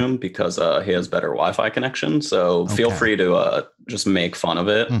roommate's room because he has better Wi-Fi connection. So feel free to just make fun of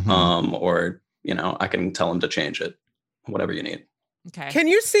it. Or, I can tell him to change it, whatever you need. Okay. Can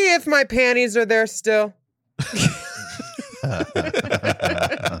you see if my panties are there still?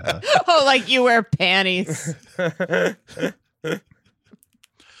 Oh, like you wear panties.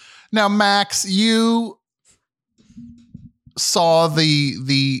 Now, Max, you saw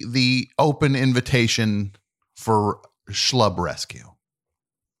the open invitation for Schlub Rescue.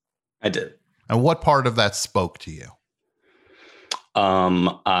 I did. And what part of that spoke to you?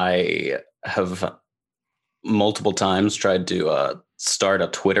 I have multiple times tried to start a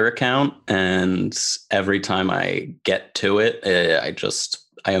Twitter account, and every time I get to it,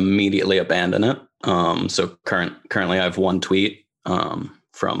 I immediately abandon it. So currently I have one tweet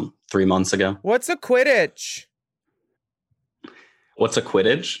from 3 months ago. What's a Quidditch? What's a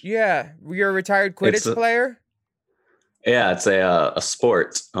Quidditch? Yeah, you're a retired Quidditch player? Yeah, it's a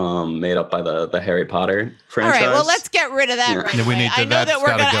sport made up by the Harry Potter franchise. All right, well, let's get rid of that right away. We need to, I know that we're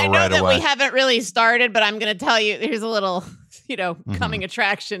gonna. I know right that away. we haven't really started, but I'm going to tell you. Here's a little, coming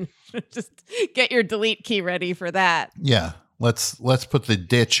attraction. Just get your delete key ready for that. Yeah, let's put the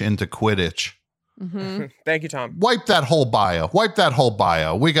ditch into Quidditch. Mm-hmm. Thank you, Tom. Wipe that whole bio.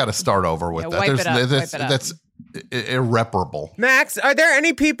 We got to start over with that. Wipe it up. That's irreparable. Max, are there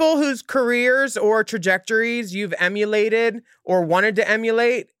any people whose careers or trajectories you've emulated or wanted to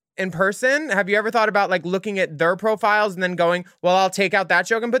emulate in person? Have you ever thought about like looking at their profiles and then going, well, I'll take out that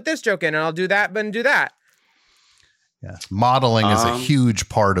joke and put this joke in, and I'll do that and do that? Yes, modeling is a huge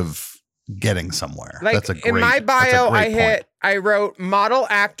part of getting somewhere. Like that's a great, in my bio, point. I wrote model,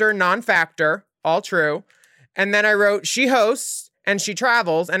 actor, non-factor, all true, and then I wrote she hosts and she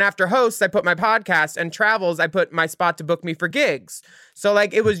travels, and after hosts, I put my podcast, and travels, I put my spot to book me for gigs. So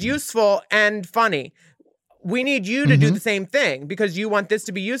like it was useful and funny. We need you to do the same thing because you want this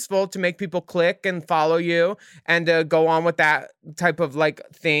to be useful to make people click and follow you and go on with that type of like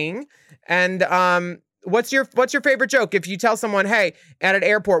thing. And what's your favorite joke? If you tell someone, hey, at an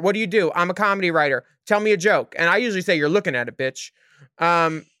airport, what do you do? I'm a comedy writer. Tell me a joke. And I usually say, you're looking at it, bitch.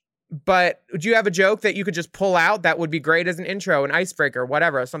 But do you have a joke that you could just pull out that would be great as an intro, an icebreaker,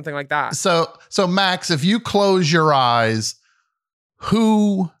 whatever, something like that? So Max, if you close your eyes,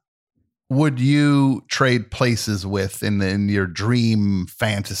 who would you trade places with in your dream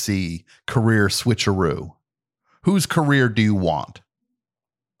fantasy career switcheroo? Whose career do you want?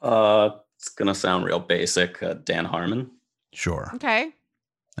 It's gonna sound real basic. Dan Harmon. Sure. Okay.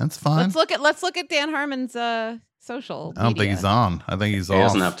 That's fine. Let's look at Dan Harmon's social. I don't think he's on. I think he's off. He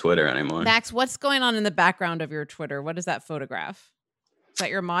doesn't have Twitter anymore. Max, what's going on in the background of your Twitter? What is that photograph? Is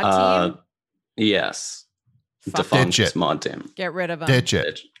that your mod team? Yes. Ditch Defunct mod team. Get rid of them. Ditch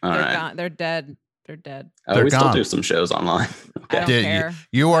it. All They're right. gone. They're dead. They're dead. They're we gone. still do some shows online. I don't care.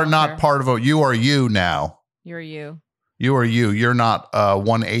 You are don't not care. part of a. You are you now. You're you. You are you. You're not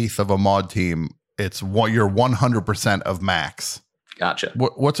 1/8 of a mod team. It's what you're 100% of Max. Gotcha.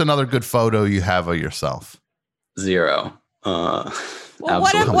 What's another good photo you have of yourself? 0. Well,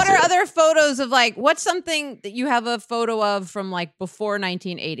 what are other photos of like? What's something that you have a photo of from like before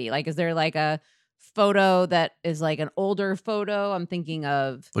 1980? Like, is there like a photo that is like an older photo? I'm thinking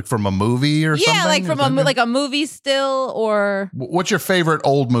of Like from a movie or something? yeah, like from a movie still or. What's your favorite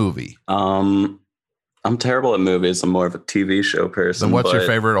old movie? I'm terrible at movies. I'm more of a TV show person. Then what's your but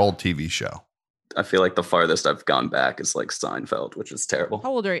favorite old TV show? I feel like the farthest I've gone back is like Seinfeld, which is terrible.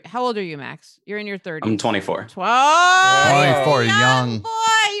 How old are you, Max? You're in your 30s. I'm 24. 24, young boy.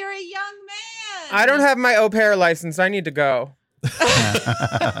 You're a young man. I don't have my au pair license. I need to go. And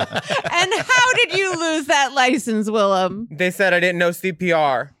how did you lose that license, Willem? They said I didn't know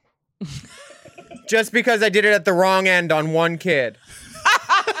CPR. Just because I did it at the wrong end on one kid.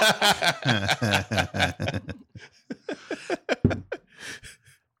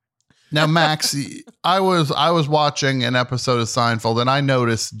 Now, Max, I was watching an episode of Seinfeld and I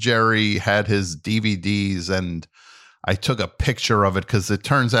noticed Jerry had his DVDs and I took a picture of it because it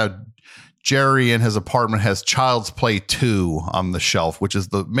turns out Jerry in his apartment has Child's Play 2 on the shelf, which is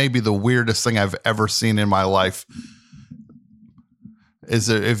maybe the weirdest thing I've ever seen in my life. Is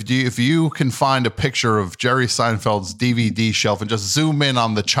there, if you can find a picture of Jerry Seinfeld's DVD shelf and just zoom in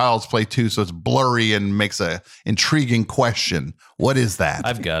on the Child's Play 2 so it's blurry and makes a intriguing question, what is that?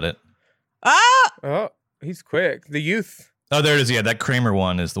 I've got it. Oh, he's quick. The youth. Oh, there it is. Yeah, that Kramer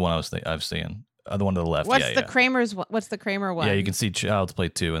one is the one I've seen. The one to the left. What's yeah, the yeah. Kramer's? What's the Kramer one? Yeah, you can see Child's Play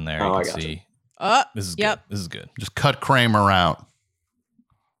 2 in there. Oh, You can I gotcha. see. This is Yep. good. This is good. Just cut Kramer out.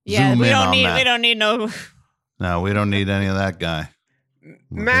 Yeah, Zoom we in don't on need. that. We don't need no. No, we don't need any of that guy.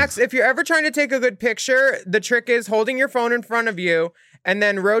 Max, if you're ever trying to take a good picture, the trick is holding your phone in front of you and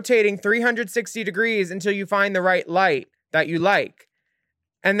then rotating 360 degrees until you find the right light that you like.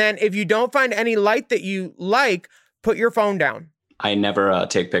 And then if you don't find any light that you like, put your phone down. I never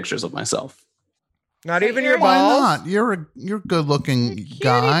take pictures of myself. Not But even you're- your Why balls. not? You're a good looking Cutie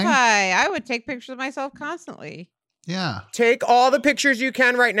guy. pie. I would take pictures of myself constantly. Yeah. Take all the pictures you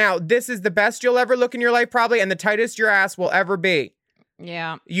can right now. This is the best you'll ever look in your life probably and the tightest your ass will ever be.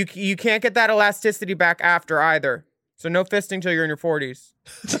 Yeah. You can't get that elasticity back after either. So no fisting till you're in your 40s.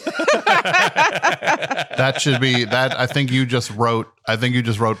 That should be that. I think you just wrote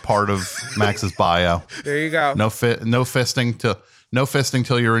part of Max's bio. There you go. No fisting till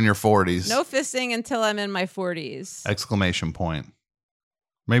you're in your 40s. No fisting until I'm in my 40s. Exclamation point.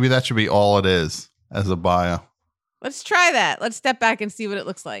 Maybe that should be all it is as a bio. Let's try that. Let's step back and see what it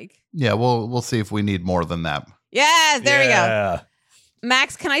looks like. Yeah, we'll see if we need more than that. Yes, there we go.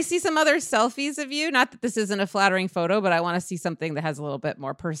 Max, can I see some other selfies of you? Not that this isn't a flattering photo, but I want to see something that has a little bit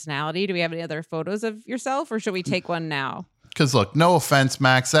more personality. Do we have any other photos of yourself, or should we take one now? Because look, no offense,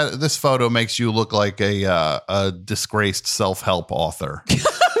 Max, this photo makes you look like a disgraced self-help author.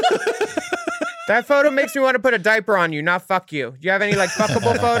 That photo makes me want to put a diaper on you, not fuck you. Do you have any like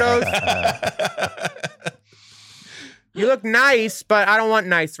fuckable photos? You look nice, but I don't want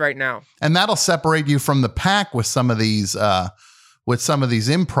nice right now. And that'll separate you from the pack with some of these improv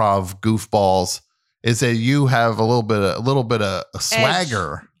goofballs. Is that you have a little bit of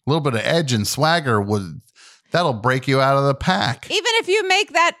swagger, a little bit of edge and swagger. That'll break you out of the pack. Even if you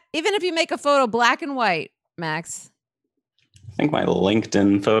make a photo black and white, Max. I think my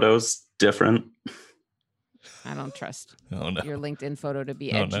LinkedIn photo's different. I don't trust no. your LinkedIn photo to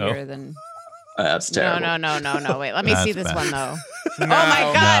be edgier than. That's terrible. No. Wait, let me see this bad. one though. No. Oh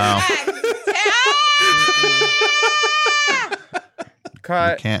my God, Max!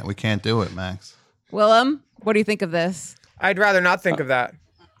 Cut. We can't do it, Max. Willem, what do you think of this? I'd rather not think of that.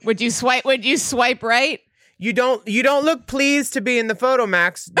 Would you swipe right? You don't look pleased to be in the photo,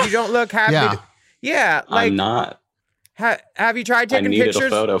 Max. You don't look happy. Yeah. Like I'm not. Have you tried taking I needed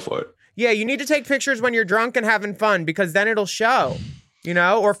pictures? a photo for it. Yeah, you need to take pictures when you're drunk and having fun because then it'll show.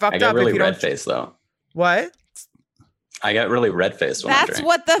 Or fucked I got up really if you don't. red-faced, though. What? I got really red-faced when I That's drank.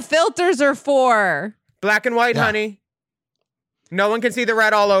 what the filters are for. Black and white, honey. No one can see the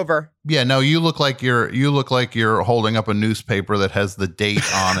red all over. Yeah, no, you look like you're holding up a newspaper that has the date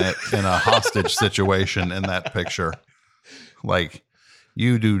on it in a hostage situation in that picture. Like,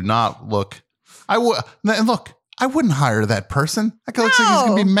 you do not look. I wouldn't hire that person. That guy looks like he's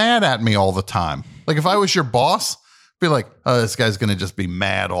gonna be mad at me all the time. Like if I was your boss, be like, oh, this guy's gonna just be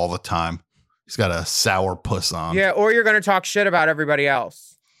mad all the time. He's got a sour puss on. Yeah, or you're gonna talk shit about everybody else.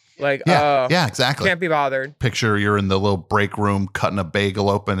 Like, yeah, exactly. Can't be bothered. Picture you're in the little break room cutting a bagel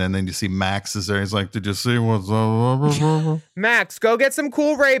open, and then you see Max is there. He's like, "Did you see what's up?" Max, go get some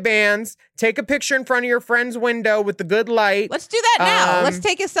cool Ray-Bans. Take a picture in front of your friend's window with the good light. Let's do that now. Let's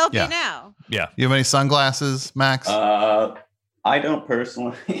take a selfie now. Yeah. You have any sunglasses, Max? I don't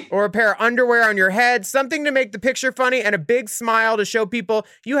personally. Or a pair of underwear on your head. Something to make the picture funny and a big smile to show people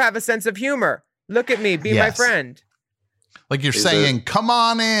you have a sense of humor. Look at me. Be my friend. Like you're saying, come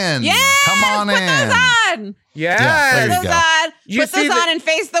on in. Yeah, come on put in. those on. Yes. Yeah, there you Put those go. on. You Put those see on and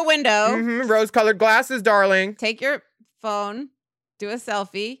face the window. Rose-colored glasses, darling. Take your phone. Do a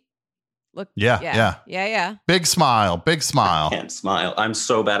selfie. Look. Yeah. Big smile. Big smile. I can't smile. I'm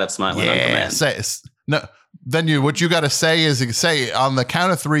so bad at smiling on command. No. Then what you got to say is say on the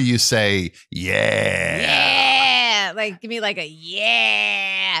count of 3. You say Yeah. Like give me like a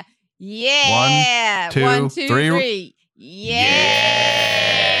yeah. Yeah. 1, 2, 3. Yeah.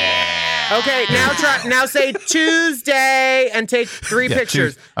 Okay, now say Tuesday and take 3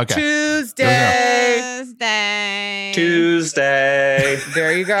 pictures. Okay. Tuesday.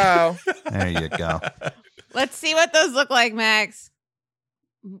 There you go. There you go. Let's see what those look like, Max.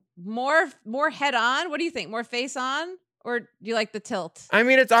 More head on? What do you think? More face on? Or do you like the tilt? I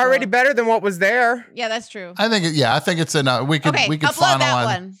mean, it's already better than what was there. Yeah, that's true. I think it's enough. We could upload finalize that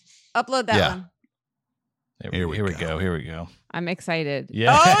one. Upload that one. Here we go. I'm excited.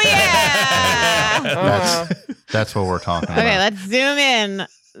 Yeah. Oh yeah. That's what we're talking about. Okay, let's zoom in.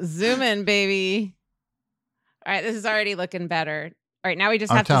 Zoom in, baby. All right, this is already looking better. All right, now we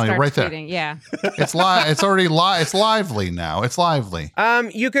just have to start right tweeting. There. Yeah. It's live. It's already live. It's lively now. It's lively.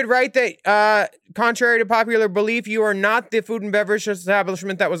 You could write that contrary to popular belief, you are not the food and beverage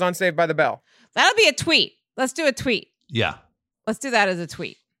establishment that was on Saved by the Bell. That'll be a tweet. Let's do a tweet. Yeah. Let's do that as a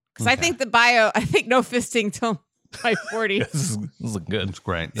tweet. Because I think I think no fisting till my 40s. This is good. It's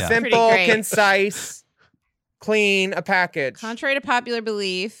great. Yeah. Simple, great. concise, clean, a package. Contrary to popular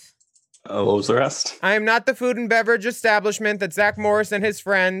belief. What was the rest? I am not the food and beverage establishment that Zach Morris and his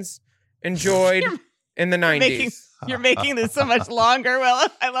friends enjoyed in the 90s. You're making this so much longer, Will.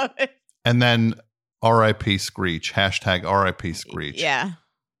 I love it. And then R.I.P. Screech. Hashtag R.I.P. Screech. Yeah.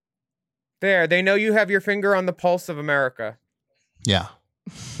 There, they know you have your finger on the pulse of America. Yeah.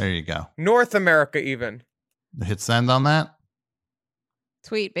 There you go. North America, even. Hit send on that.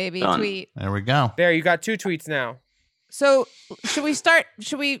 Tweet, baby. Done. Tweet. There we go. There, you got 2 tweets now. So should we start?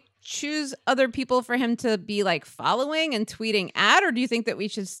 Should we choose other people for him to be like following and tweeting at, or do you think that we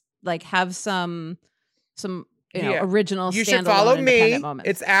should like have some original? You should follow me. Moments?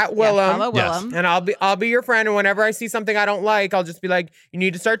 It's at Willem. Follow Willem, and I'll be your friend. And whenever I see something I don't like, I'll just be like, "You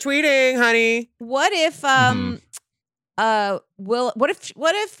need to start tweeting, honey." What if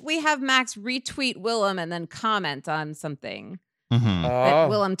what if we have Max retweet Willem and then comment on something that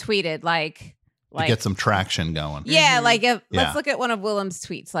Willem tweeted, like to get some traction going. Yeah, like let's look at one of Willem's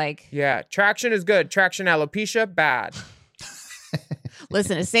tweets. Like, traction is good. Traction alopecia, bad.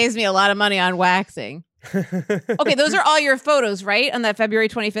 Listen, it saves me a lot of money on waxing. Okay, those are all your photos, right? On that February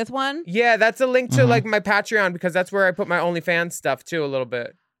 25th one? Yeah, that's a link to like my Patreon, because that's where I put my OnlyFans stuff too a little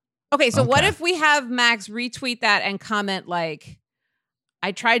bit. Okay, so what if we have Max retweet that and comment like,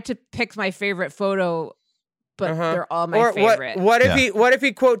 I tried to pick my favorite photo, but they're all my favorite. What if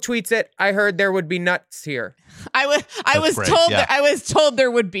he quote tweets it? I heard there would be nuts here. I was told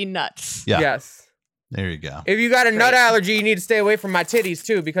there would be nuts. Yeah. Yes. There you go. If you got a nut allergy, you need to stay away from my titties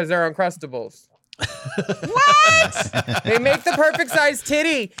too, because they're Uncrustables. What? They make the perfect size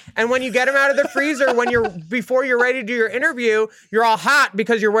titty, and when you get them out of the freezer, before you're ready to do your interview, you're all hot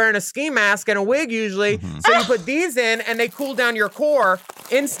because you're wearing a ski mask and a wig usually. So you put these in, and they cool down your core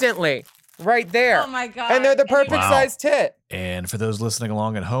instantly, right there. Oh my god! And they're the perfect size tit. And for those listening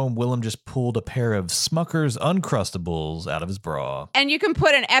along at home, Willem just pulled a pair of Smucker's Uncrustables out of his bra. And you can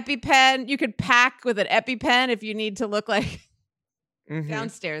put an EpiPen. You could pack with an EpiPen if you need to look like.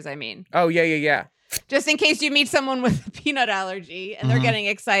 Downstairs, I mean. Oh, yeah. Just in case you meet someone with a peanut allergy and they're getting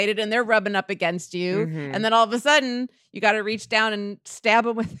excited and they're rubbing up against you. And then all of a sudden, you got to reach down and stab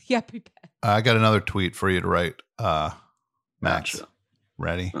them with the EpiPen. I got another tweet for you to write, Max. Gotcha.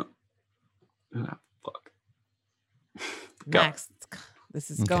 Ready? Fuck. Max,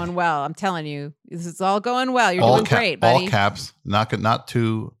 this is going well. I'm telling you. This is all going well. You're doing great, buddy. All caps. Not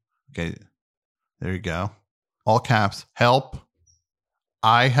too. Okay. There you go. All caps. Help.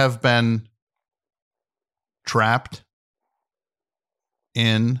 I have been trapped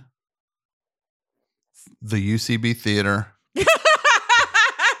in the UCB theater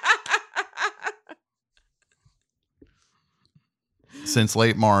since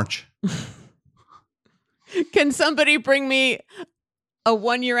late March. Can somebody bring me a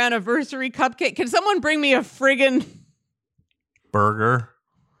 1-year anniversary cupcake? Can someone bring me a friggin' burger?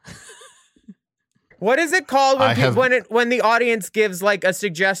 What is it called when the audience gives like a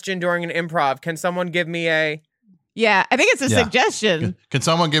suggestion during an improv? Can someone give me a? Yeah, I think it's a suggestion. Can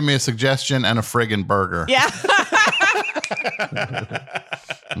someone give me a suggestion and a friggin' burger? Yeah.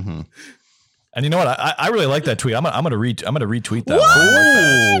 And you know what? I really like that tweet. I'm gonna retweet that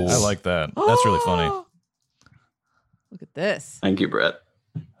one. I like that. That's really funny. Look at this. Thank you, Brett.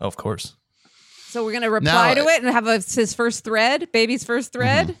 Oh, of course. So we're gonna reply to it and have his first thread, baby's first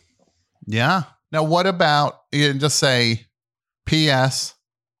thread. Yeah. Now, what about you just say, P.S.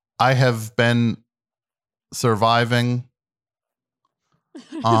 I have been surviving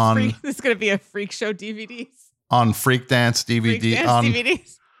on. This is going to be a freak show DVDs. On Freak Dance DVD.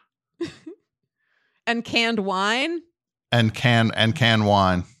 DVDs. And canned wine. And canned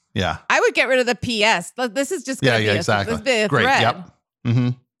wine. Yeah. I would get rid of the P.S. This is just going to be exactly. a Great. thread.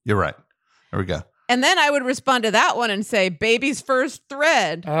 Yep. You're right. There we go. And then I would respond to that one and say, baby's first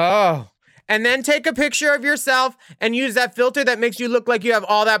thread. Oh. And then take a picture of yourself and use that filter that makes you look like you have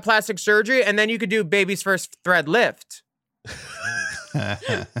all that plastic surgery. And then you could do baby's first thread lift.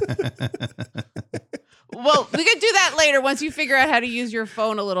 Well, we could do that later once you figure out how to use your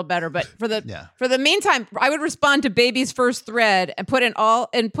phone a little better. But for the meantime, I would respond to baby's first thread and put all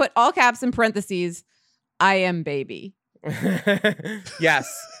caps in parentheses, I am baby. Yes.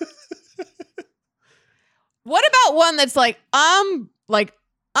 What about one that's like, I'm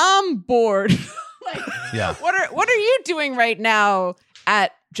bored. What are you doing right now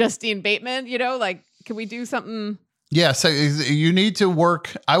at Justine Bateman? You know, like, can we do something? Yeah. So you need to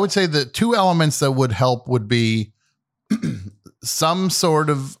work. I would say the two elements that would help would be some sort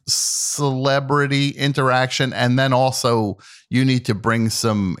of celebrity interaction. And then also you need to bring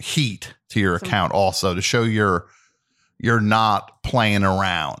some heat to your account also to show you're not playing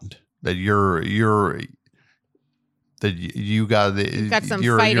around, that you've got some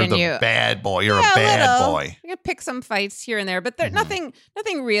fight in you. Bad boy. You're a bad boy. You can pick some fights here and there, but they're nothing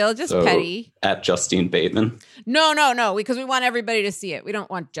real, just petty. At Justine Bateman. No, because we want everybody to see it. We don't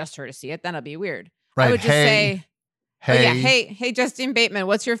want just her to see it. That'll be weird. Right. I would just say, hey, Justine Bateman,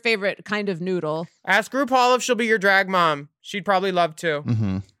 what's your favorite kind of noodle? Ask RuPaul if she'll be your drag mom. She'd probably love to.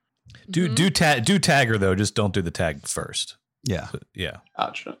 Mm-hmm. Do tag her though. Just don't do the tag first. Yeah. Yeah.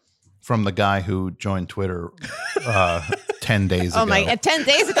 Gotcha. From the guy who joined Twitter 10 10 days ago. Oh my, 10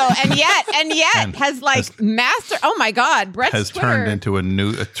 days ago. And yet has like master. Oh my God. Brett's has Twitter turned into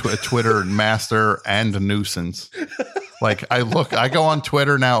a Twitter master and a nuisance. Like I go on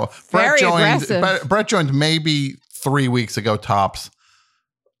Twitter now. Brett joined maybe 3 weeks ago tops.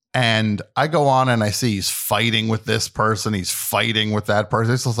 And I go on and I see he's fighting with this person. He's fighting with that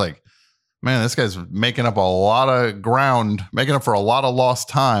person. It's just like, man, this guy's making up a lot of ground, making up for a lot of lost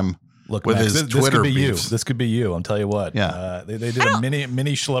time. Look, with Max, his this Twitter could be beefs. you. This could be you. I'll tell you what. Yeah, they did a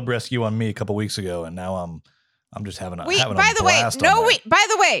mini schlub rescue on me a couple weeks ago, and now I'm just having a by the blast. By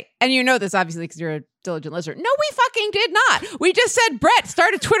the way, and you know this obviously because you're a diligent listener. No, we fucking did not. We just said, Brett,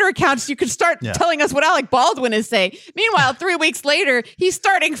 start a Twitter account so you can start telling us what Alec Baldwin is saying. Meanwhile, 3 weeks later, he's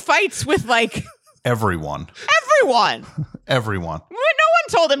starting fights with like everyone. Everyone. No one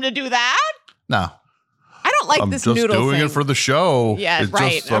told him to do that. No. I don't like this noodle thing. I'm just doing it for the show. Yeah,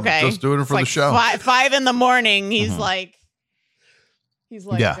 right. Okay. I'm just doing it for the show. 5 in the morning. He's like,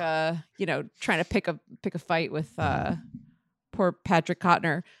 trying to pick a fight with poor Patrick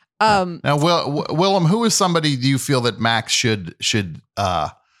Kottner. Now, Willem, who is somebody do you feel that Max should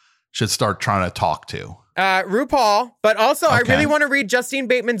start trying to talk to? RuPaul, but also I really want to read Justine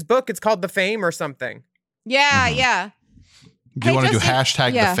Bateman's book. It's called The Fame or something. Yeah, yeah. Do you want to do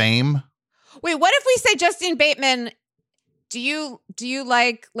hashtag The Fame? Wait, what if we say Justine Bateman? Do you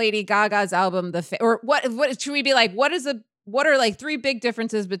like Lady Gaga's album or what should we be like? What are like 3 big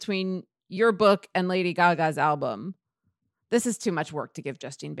differences between your book and Lady Gaga's album? This is too much work to give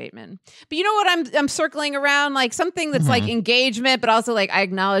Justine Bateman. But you know what I'm circling around? Like something that's like engagement, but also like I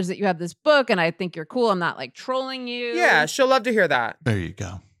acknowledge that you have this book and I think you're cool. I'm not like trolling you. Yeah, she'll love to hear that. There you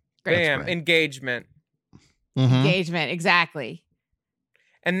go. Bam, engagement. Engagement, exactly.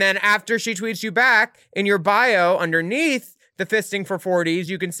 And then after she tweets you back, in your bio underneath the Fisting for 40s,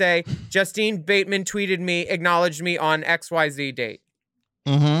 you can say, Justine Bateman tweeted me, acknowledged me on XYZ date.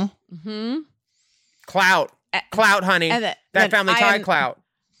 Clout. Clout, honey. That family tie clout.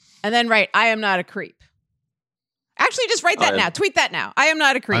 And then I am not a creep. Actually, just write that now. Tweet that now. I am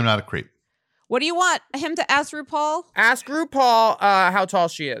not a creep. I'm not a creep. What do you want him to ask RuPaul? Ask RuPaul how tall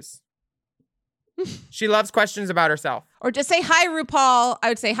she is. She loves questions about herself. Or just say, hi, RuPaul. I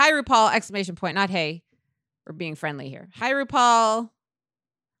would say, hi, RuPaul, exclamation point, not hey. We're being friendly here. Hi, RuPaul.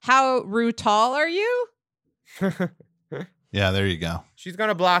 How tall are you? Yeah, there you go. She's going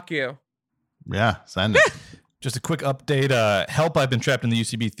to block you. Yeah, send it. Just a quick update. Help, I've Been Trapped in the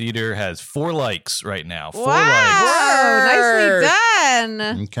UCB Theater has 4 likes right now. 4 likes. Nicely done.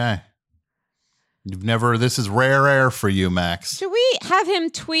 Okay. This is rare air for you, Max. Should we have him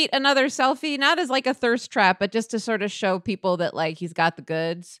tweet another selfie? Not as like a thirst trap, but just to sort of show people that like he's got the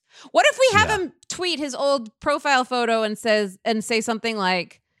goods. What if we have him tweet his old profile photo and say something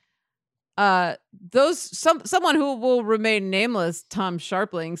like, someone who will remain nameless, Tom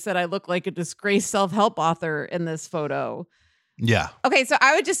Sharpling, said I look like a disgraced self-help author in this photo. Yeah. Okay, so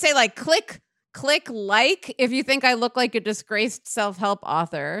I would just say like click like if you think I look like a disgraced self-help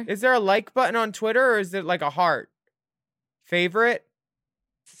author. Is there a like button on Twitter or is it like a heart? Favorite?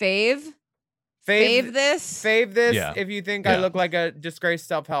 Fave this? Fave this if you think I look like a disgraced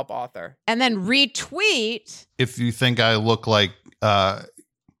self-help author. And then retweet. If you think I look like a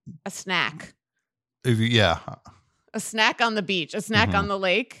snack. A snack on the beach, a snack on the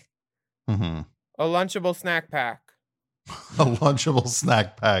lake. A Lunchable snack pack. A Lunchable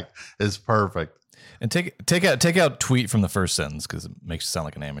snack pack is perfect. And take out tweet from the first sentence because it makes you sound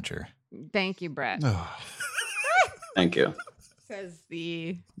like an amateur. Thank you, Brett. Thank you. Says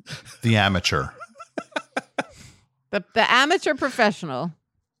the amateur. the amateur professional.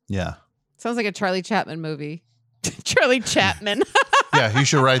 Yeah. Sounds like a Charlie Chaplin movie. Charlie Chapman. Yeah, you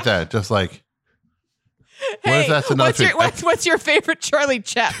should write that. Just like, hey, what's your favorite Charlie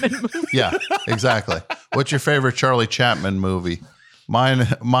Chapman movie? Yeah, exactly. What's your favorite Charlie Chapman movie? Mine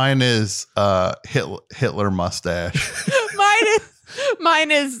is Hitler mustache.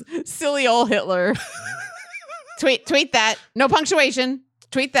 Mine is silly old Hitler. Tweet that. No punctuation.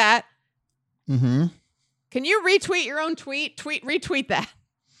 Tweet that. Can you retweet your own tweet? Retweet that.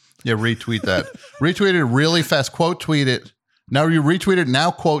 Yeah, retweet that. Retweet it really fast. Quote tweet it. Now you retweet it. Now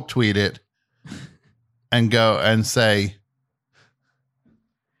quote tweet it. And go and say,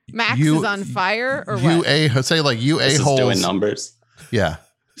 Max is on fire, or what? Say like you a-holes. Doing numbers. Yeah.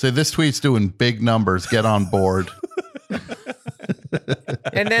 Say this tweet's doing big numbers. Get on board.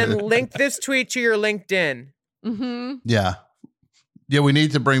 And then link this tweet to your LinkedIn. Yeah. Yeah, we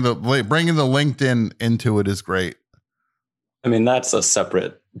need to bringing the LinkedIn into it is great. I mean, that's a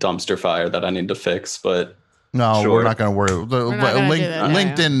separate dumpster fire that I need to fix, but no, we're not going to worry.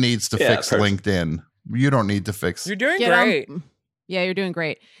 LinkedIn needs to fix perfect. LinkedIn. You don't need to fix. You're doing Get great. Yeah, you're doing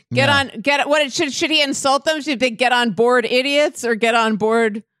great. Should he insult them? Should they get on board, idiots, or get on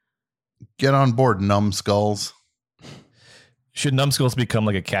board? Get on board, numbskulls. Should numbskulls become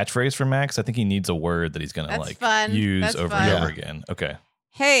like a catchphrase for Max? I think he needs a word that he's gonna use over and over again. Okay.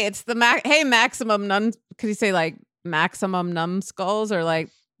 Hey, it's the maximum could you say like maximum numbskulls or like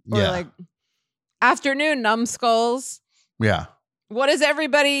afternoon numbskulls? Yeah. What is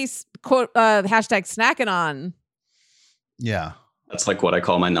everybody's quote hashtag snacking on? Yeah. That's like what I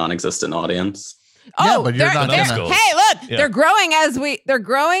call my non-existent audience. Oh, but you're not gonna. Hey, look, they're growing they're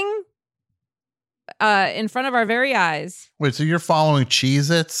growing in front of our very eyes. Wait, so you're following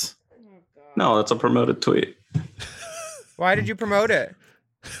Cheez-Its? No, that's a promoted tweet. Why did you promote it?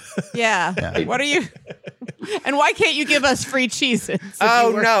 Yeah. What are you? And why can't you give us free Cheez-Its?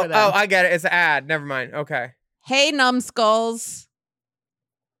 Oh, no. Oh, I get it. It's an ad. Never mind. Okay. Hey, numbskulls.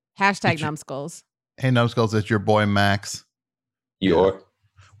 Hashtag numbskulls. Hey, numbskulls, it's your boy Max. Why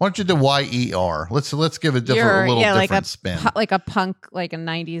don't you do YER? Let's give it a little different spin. Like a punk, like a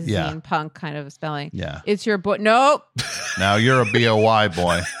 90s zine punk kind of spelling. Yeah. It's your boy. Nope. Now you're a BOY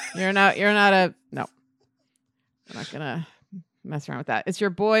boy. You're not a, no. I'm not going to mess around with that. It's your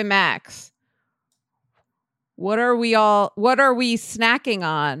boy Max. What are we snacking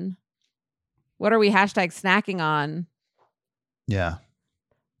on? What are we hashtag snacking on? Yeah.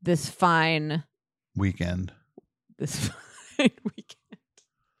 This fine weekend.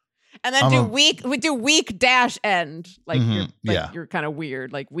 And then we do week dash end. Like you're kind of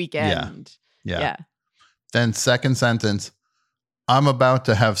weird, like weekend. Yeah. Then second sentence, I'm about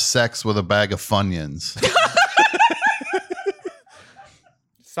to have sex with a bag of Funyuns.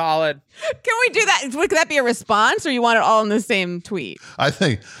 Solid. Can we do that? Could that be a response, or you want it all in the same tweet? I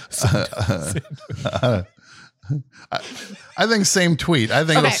think. I think same tweet. I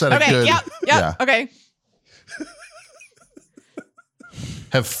think it'll set a good. Yep. Yeah. Okay.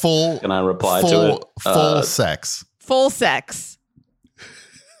 Have full. Can I reply to it? Full sex. Full sex.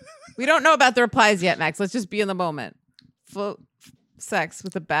 We don't know about the replies yet, Max. Let's just be in the moment. Full sex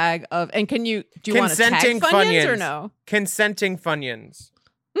with a bag of. And do you want to tag Funyuns or no? Consenting Funyuns.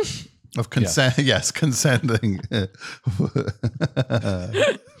 Of consent, yes, consenting.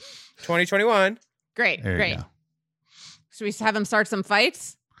 2021. Great. Should we have him start some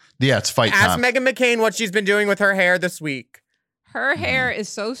fights? Yeah, it's fight time. Ask Meghan McCain what she's been doing with her hair this week. Her hair is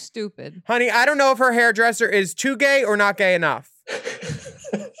so stupid. Honey, I don't know if her hairdresser is too gay or not gay enough.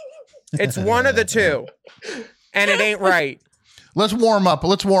 It's one of the two. And it ain't right. Let's warm up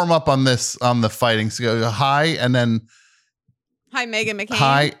on this, on the fighting. So go hi, and then hi, Meghan McCain.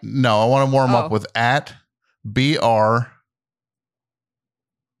 Hi. No, I want to warm up with at BRE.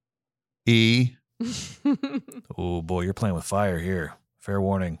 Oh boy, you're playing with fire here. Fair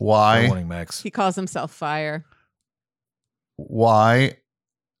warning. Why? Fair warning, Max. He calls himself Fire. Why?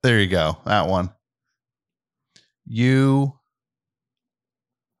 There you go. That one. You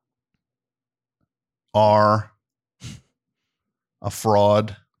are a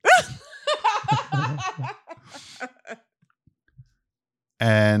fraud.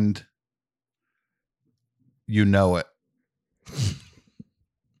 And you know it.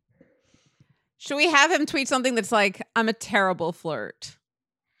 Should we have him tweet something that's like, I'm a terrible flirt?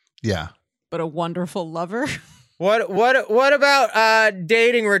 Yeah. But a wonderful lover? What about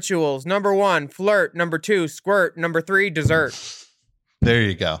dating rituals? Number 1, flirt. Number 2, squirt. Number 3, dessert. There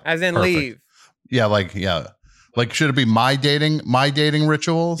you go. As in leave. Yeah, like should it be my dating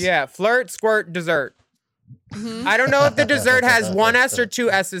rituals? Yeah, flirt, squirt, dessert. Mm-hmm. I don't know if the dessert has 1 S or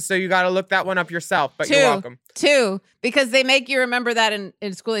 2 S's, so you got to look that one up yourself, but you're welcome. 2, because they make you remember that in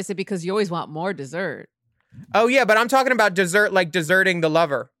school. They said because you always want more dessert. Oh, yeah, but I'm talking about dessert like deserting the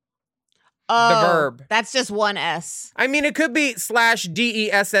lover. Oh, the verb. That's just 1 S. I mean, it could be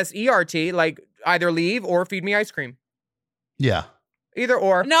 /DESSERT, like either leave or feed me ice cream. Yeah. Either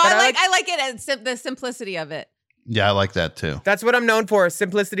or. No, I like it as the simplicity of it. Yeah, I like that too. That's what I'm known for: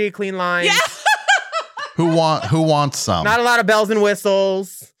 simplicity, clean lines. Yeah. Who wants some? Not a lot of bells and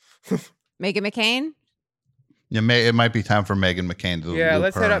whistles. Meghan McCain. Yeah, it might be time for Meghan McCain to. Yeah,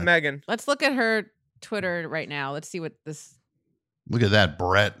 let's hit up Meghan. Let's look at her Twitter right now. Let's see what this. Look at that,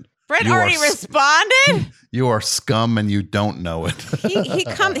 Brett. Brett already responded. You are scum and you don't know it.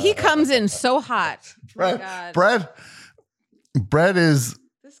 He comes in so hot. Brett is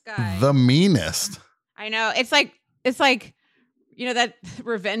this guy the meanest. I know. It's like that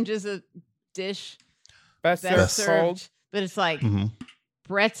revenge is a dish best served. But it's like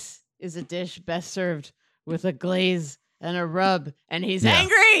Brett's is a dish best served with a glaze and a rub, and he's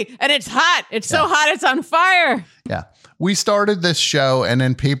angry, and it's hot. It's so hot, it's on fire. Yeah. We started this show, and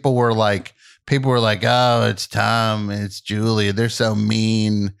then people were like people were like, "Oh, it's Tom, it's Julia. They're so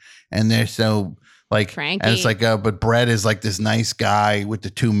mean and they're so like." Cranky. And it's like, but Brett is like this nice guy with the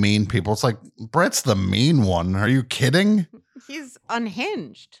two mean people. It's like Brett's the mean one. Are you kidding? He's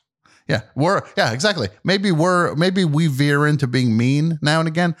unhinged. Yeah, exactly. Maybe we veer into being mean now and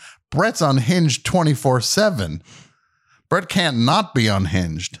again. Brett's unhinged 24/7. Brett can't not be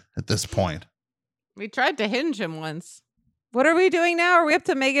unhinged at this point. We tried to hinge him once. What are we doing now? Are we up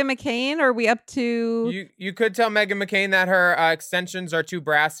to Meghan McCain? Or are we up to... You could tell Meghan McCain that her extensions are too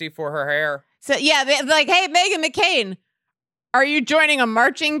brassy for her hair. So, yeah, they're like, hey, Meghan McCain, are you joining a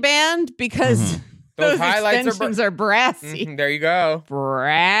marching band? Because those highlights extensions are brassy. There you go. Brassy.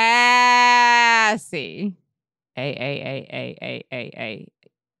 A-A-A-A-A-A-A-S-S-Y.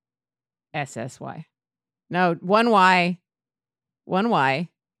 No, one Y. One Y.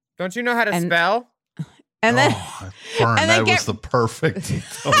 Don't you know how to spell? And then, burn. And then that was the perfect.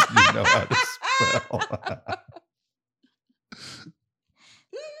 Don't you know how to spell?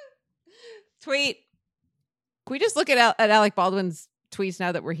 Tweet. Can we just look at Alec Baldwin's tweets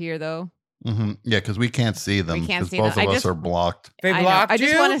now that we're here, though? Mm-hmm. Yeah, because we can't see them. We can't see both them. of us are blocked. They blocked you? I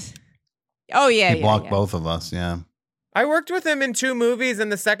just want to. Oh yeah, he blocked both of us. Yeah. I worked with him in 2 movies,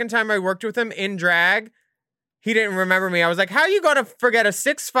 and the second time I worked with him in drag, he didn't remember me. I was like, "How are you going to forget a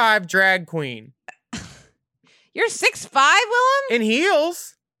 6'5" drag queen?" You're 6'5", Willem? In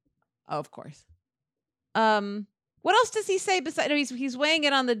heels. Oh, of course. What else does he say besides? No, he's weighing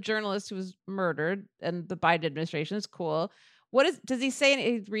in on the journalist who was murdered and the Biden administration. Is cool. Does he say?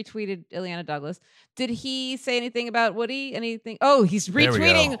 He retweeted Ileana Douglas. Did he say anything about Woody? Anything? Oh, he's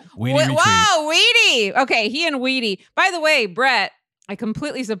retweeting. Wow, Weedy. Okay, he and Weedy. By the way, Brett, I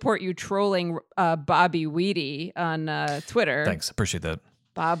completely support you trolling Bobby Weedy on Twitter. Thanks, appreciate that.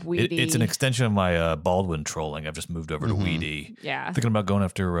 Bob Weedy. It's an extension of my Baldwin trolling. I've just moved over to Weedy. Yeah. Thinking about going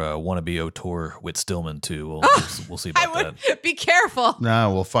after Wannabe O'Toole with Stillman too. We'll see about that. Be careful.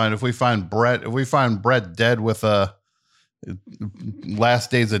 No, we'll find if we find Brett dead with a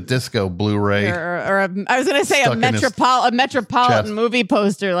Last Days of Disco Blu-ray, or I was going to say a Metropolitan movie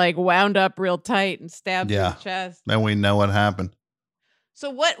poster like wound up real tight and stabbed in the chest. Then we know what happened. So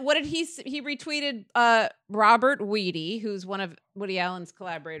what did he retweeted Robert Weedy, who's one of Woody Allen's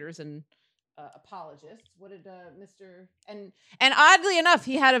collaborators and apologists. What did Mr. and oddly enough,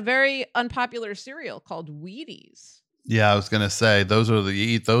 he had a very unpopular cereal called Wheaties. Yeah, I was gonna say you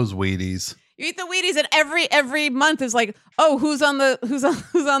eat those Wheaties. You eat the Wheaties, and every month is like, oh, who's on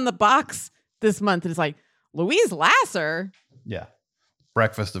the box this month? And it's like Louise Lasser. Yeah,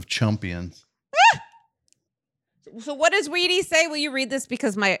 Breakfast of Champions. So what does Weedy say? Will you read this?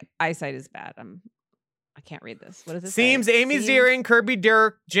 Because my eyesight is bad. I can't read this. What does it say? Amy Ziering, Kirby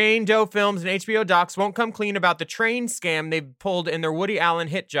Dirk, Jane Doe Films, and HBO Docs won't come clean about the train scam they've pulled in their Woody Allen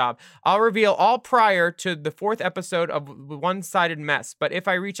hit job. I'll reveal all prior to the 4th episode of One-Sided Mess. But if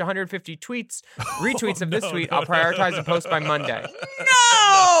I reach 150 retweets of this tweet, I'll prioritize and post by Monday.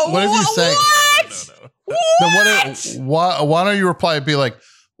 No! What if you say? What? Why don't you reply and be like,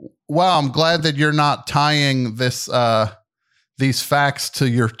 wow, I'm glad that you're not tying these facts to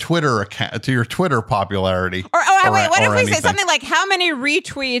your Twitter account, to your Twitter popularity. What if we say something like, how many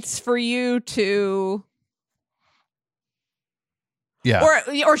retweets for you to... Yeah.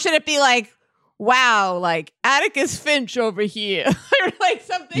 Or should it be like, wow, like Atticus Finch over here. Or like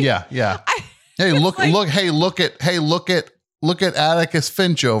something. Yeah. Look at Atticus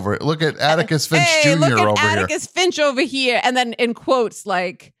Finch over it. Look at Atticus Finch Jr. over here. Look at Atticus Finch over here. And then in quotes,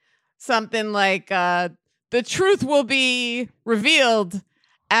 like something like, the truth will be revealed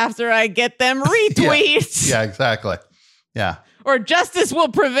after I get them retweets. Yeah, exactly. Yeah. Or justice will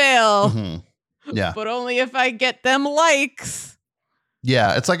prevail. Mm-hmm. Yeah. But only if I get them likes.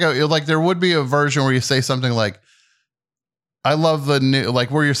 Yeah. It's like there would be a version where you say something like, I love the news,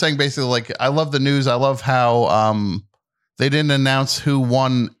 like where you're saying basically like, I love the news. I love how they didn't announce who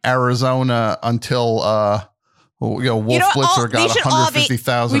won Arizona until Wolf Blitzer got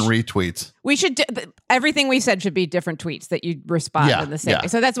 150,000 retweets. We should everything we said should be different tweets that you respond in the same way.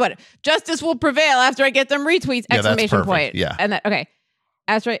 So that's what justice will prevail after I get them retweets! Exclamation point. Yeah. And then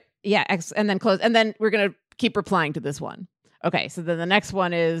after and then close, and then we're gonna keep replying to this one. Okay. So then the next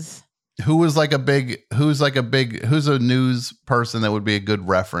one is who's a news person that would be a good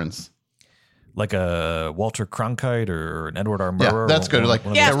reference. Like a Walter Cronkite or an Edward R. Murrow. Yeah, that's good.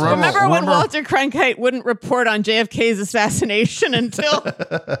 Remember when Walter Cronkite wouldn't report on JFK's assassination until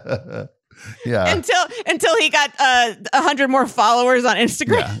until he got 100 more followers on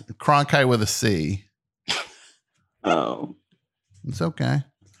Instagram? Yeah, Cronkite with a C. Oh, it's okay.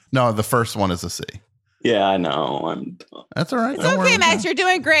 No, the first one is a C. Yeah, I know. That's all right. It's okay, Max. You're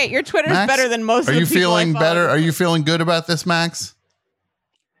doing great. Your Twitter's Max, better than most of the people. Are you feeling better? Are you feeling good about this, Max?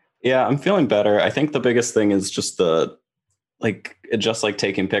 Yeah, I'm feeling better. I think the biggest thing is just just like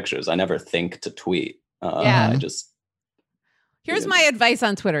taking pictures. I never think to tweet. I just. Here's my advice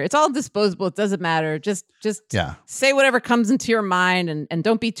on Twitter. It's all disposable. It doesn't matter. Just say whatever comes into your mind and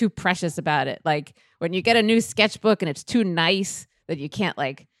don't be too precious about it. Like when you get a new sketchbook and it's too nice that you can't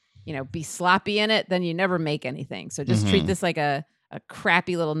be sloppy in it, then you never make anything. So just treat this like a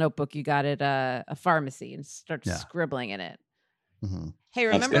crappy little notebook you got at a pharmacy and start scribbling in it. Mm-hmm. Hey,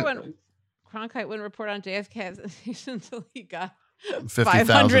 remember when Cronkite wouldn't report on JFK until he got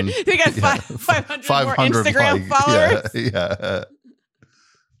 500? He got 500 more Instagram followers. Yeah.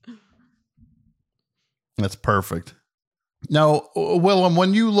 That's perfect. Now, Willem,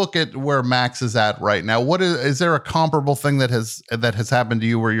 when you look at where Max is at right now, what is there a comparable thing that has happened to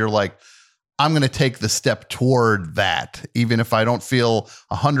you where you're like, I'm going to take the step toward that, even if I don't feel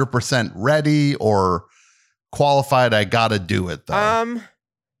 100% ready or qualified, I got to do it though.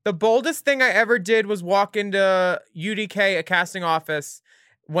 The boldest thing I ever did was walk into UDK, a casting office,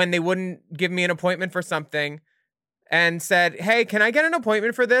 when they wouldn't give me an appointment for something and said, hey, can I get an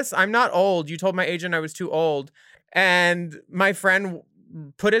appointment for this? I'm not old. You told my agent I was too old. And my friend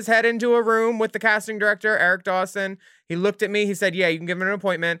put his head into a room with the casting director, Eric Dawson. He looked at me. He said, yeah, you can give him an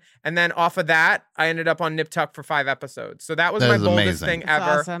appointment. And then off of that, I ended up on Nip Tuck for 5 episodes. So that was my boldest thing ever.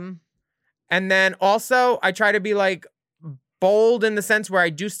 That's awesome. And then also I try to be bold in the sense where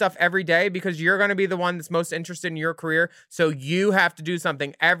I do stuff every day because you're going to be the one that's most interested in your career. So you have to do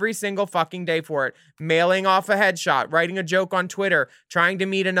something every single fucking day for it. Mailing off a headshot, writing a joke on Twitter, trying to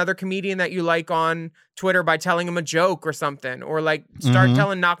meet another comedian that you like on Twitter by telling him a joke or something, or start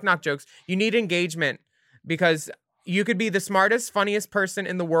telling knock jokes. You need engagement because you could be the smartest, funniest person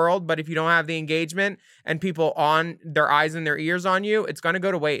in the world, but if you don't have the engagement and people on their eyes and their ears on you, it's going to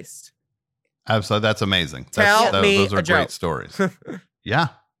go to waste. Absolutely. That's amazing. Those are great stories. Yeah.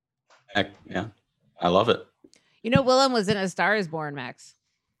 Yeah. I love it. Willem was in A Star Is Born, Max.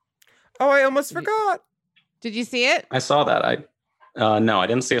 Oh, I almost forgot. Did you see it? I saw that. No, I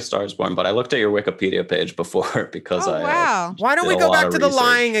didn't see A Star Is Born, but I looked at your Wikipedia page before because wow. Why don't we go back to the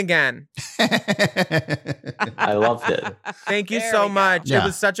lying again? I loved it. Thank you so much. Yeah. It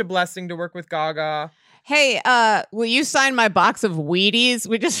was such a blessing to work with Gaga. Hey, will you sign my box of Wheaties?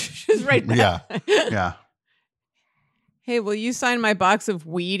 We just right there. Yeah. Hey, will you sign my box of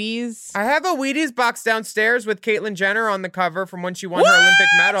Wheaties? I have a Wheaties box downstairs with Caitlyn Jenner on the cover from when she won her Olympic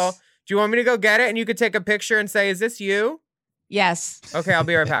medal. Do you want me to go get it and you could take a picture and say, is this you? Yes. Okay, I'll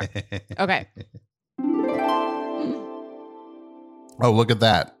be right back. Okay. Oh, look at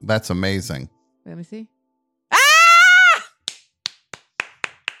that. That's amazing. Let me see.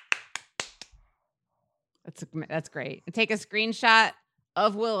 That's great. Take a screenshot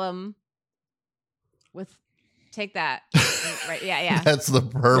of Willem take that. Right. Yeah. That's the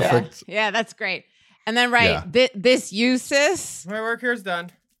perfect. Yeah, that's great. And then this you, sis. My work here's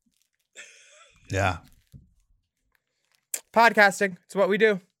done. Yeah. Podcasting. It's what we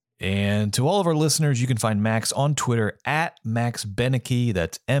do. And to all of our listeners, you can find Max on Twitter at Max Beneke.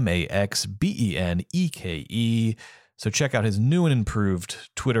 That's MaxBeneke. So check out his new and improved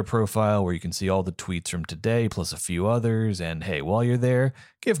Twitter profile where you can see all the tweets from today, plus a few others. And hey, while you're there,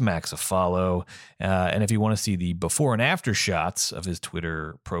 give Max a follow. And if you want to see the before and after shots of his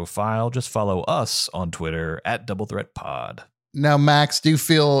Twitter profile, just follow us on Twitter at Double Threat Pod. Now, Max, do you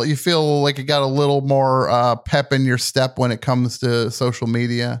feel like you got a little more pep in your step when it comes to social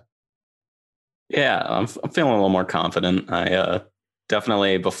media? Yeah, I'm feeling a little more confident. I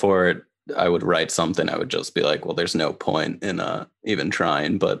definitely before I would write something, I would just be like, well, there's no point in even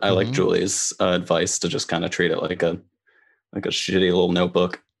trying. But I like Julie's advice to just kind of treat it like a shitty little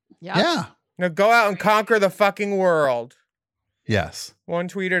notebook. Yeah. Now go out and conquer the fucking world. Yes. One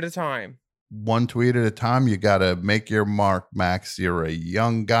tweet at a time. One tweet at a time. You got to make your mark, Max. You're a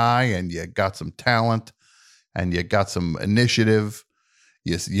young guy and you got some talent and you got some initiative.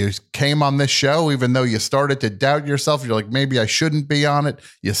 You came on this show, even though you started to doubt yourself. You're like, maybe I shouldn't be on it.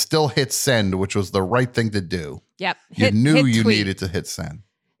 You still hit send, which was the right thing to do. Yep. You knew you needed to hit send.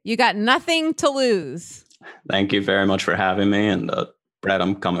 You got nothing to lose. Thank you very much for having me. And Brad,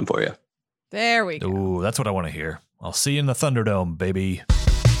 I'm coming for you. There we go. Ooh, that's what I want to hear. I'll see you in the Thunderdome, baby.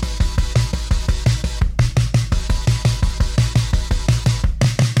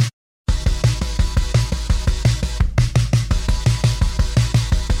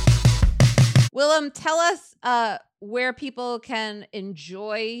 Willem, tell us where people can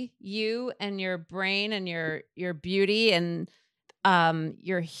enjoy you and your brain and your beauty and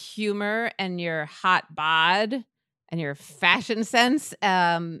your humor and your hot bod and your fashion sense.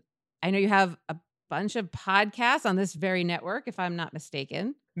 I know you have a bunch of podcasts on this very network, if I'm not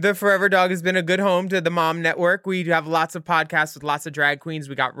mistaken. The Forever Dog has been a good home to the Mom Network. We have lots of podcasts with lots of drag queens.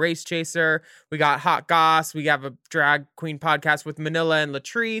 We got Race Chaser. We got Hot Goss. We have a drag queen podcast with Manila and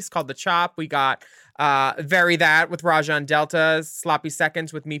Latrice called The Chop. We got Very That with Raja and Delta. Sloppy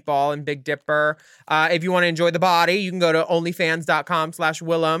Seconds with Meatball and Big Dipper. If you want to enjoy the body, you can go to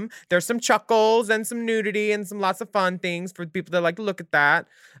onlyfans.com/Willem. There's some chuckles and some nudity and some lots of fun things for people that like to look at that.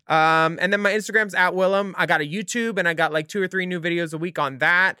 And then my Instagram's @Willem. I got a YouTube and I got like 2 or 3 new videos a week on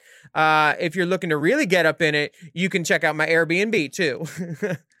that. If you're looking to really get up in it, you can check out my Airbnb too.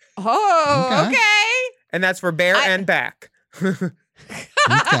 Oh, okay. And that's for bare and back. By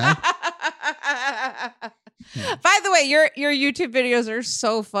the way, your YouTube videos are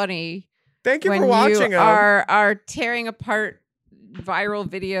so funny. Thank you for watching you them. Are tearing apart viral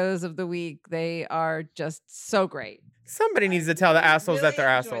videos of the week. They are just so great. Somebody needs to tell the assholes really that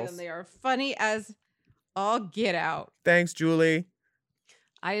they're enjoy assholes. them. They are funny as all get out. Thanks, Julie.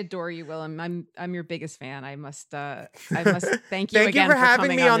 I adore you, Willem. I'm your biggest fan. I must thank you Thank you again for having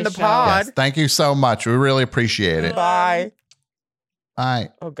coming me on the show. pod. Yes, thank you so much. We really appreciate it. Bye.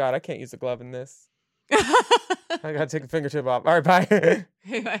 Bye. Oh God, I can't use a glove in this. I gotta take a fingertip off. All right, bye.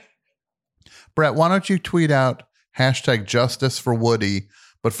 Brett, why don't you tweet out #justice for Woody,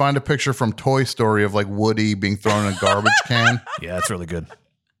 but find a picture from Toy Story of like Woody being thrown in a garbage can. Yeah, that's really good.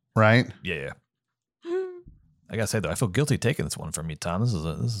 Right? Yeah. I gotta say though, I feel guilty taking this one from you, Tom. This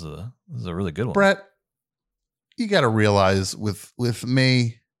is a really good one. Brett, you got to realize with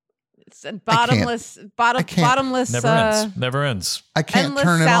me, it's a bottomless. Never ends. I can't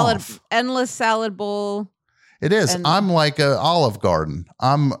turn it off. Endless salad bowl. It is. I'm like a Olive Garden.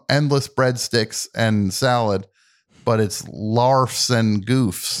 I'm endless breadsticks and salad, but it's larfs and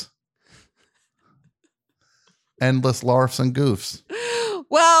goofs. Endless larfs and goofs.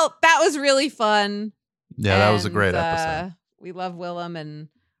 Well, that was really fun. Yeah, that was a great episode. We love Willem and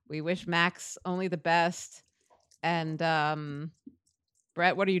we wish Max only the best. And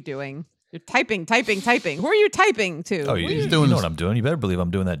Brett, what are you doing? You're typing. Who are you typing to? Oh, you know what I'm doing. You better believe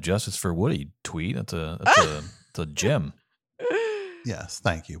I'm doing that Justice for Woody tweet. That's a gem. Yes,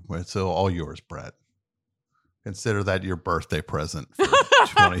 thank you. It's all yours, Brett. Consider that your birthday present for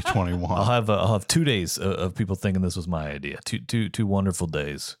 2021. I'll have 2 days of people thinking this was my idea. Two wonderful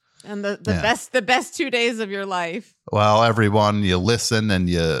days. And the best 2 days of your life. Well, everyone, you listen and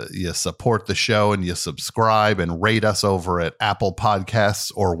you support the show and you subscribe and rate us over at Apple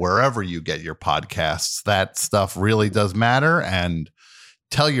Podcasts or wherever you get your podcasts. That stuff really does matter. And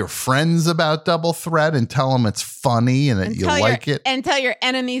tell your friends about Double Threat and tell them it's funny and that you like it. And tell your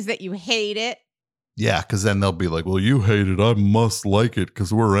enemies that you hate it. Yeah, because then they'll be like, well, you hate it. I must like it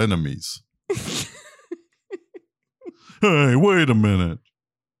because we're enemies. Hey, wait a minute.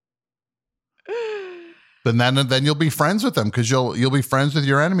 But then you'll be friends with them because you'll be friends with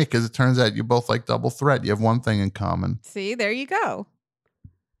your enemy because it turns out you both like Double Threat. You have one thing in common. See, there you go.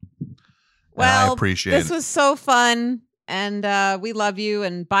 Well, I appreciate this was so fun, and we love you.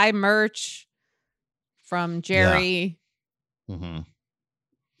 And buy merch from Jerry. Yeah. Mm-hmm.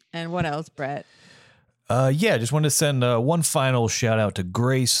 And what else, Brett? Just wanted to send one final shout out to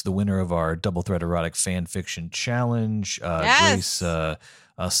Grace, the winner of our Double Threat Erotic Fan Fiction Challenge. Yes. Grace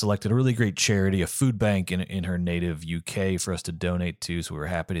selected a really great charity, a food bank in her native UK for us to donate to, so we were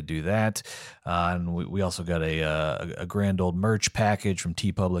happy to do that. And we also got a grand old merch package from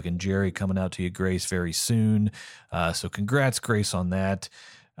TeePublic and Jerry coming out to you, Grace, very soon. So congrats, Grace, on that.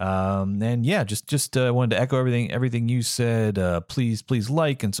 And yeah, just wanted to echo everything you said. Please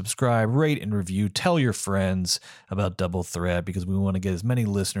like and subscribe, rate and review. Tell your friends about Double Threat because we want to get as many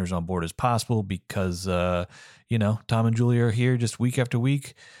listeners on board as possible because, Tom and Julie are here just week after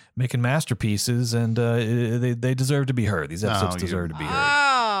week making masterpieces and they deserve to be heard. These episodes deserve to be heard.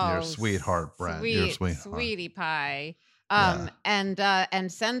 Oh, you're a sweetheart, Brent. You're a sweetheart. Sweetie pie. And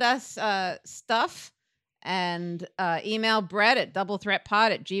send us stuff. And email Brett at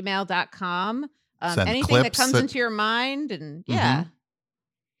doublethreatpod@gmail.com. Anything that comes into your mind and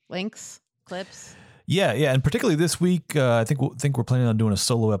links, clips. Yeah, and particularly this week, I think we're planning on doing a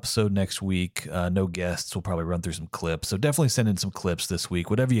solo episode next week. No guests. We'll probably run through some clips. So definitely send in some clips this week.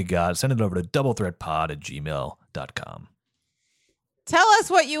 Whatever you got, send it over to doublethreatpod@gmail.com. Tell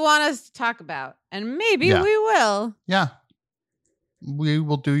us what you want us to talk about, and maybe we will. Yeah, we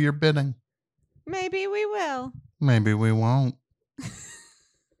will do your bidding. Maybe we will. Maybe we won't.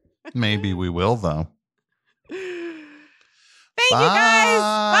 Maybe we will, though. Thank you, guys.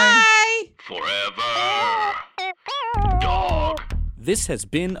 Bye. Forever Dog. This has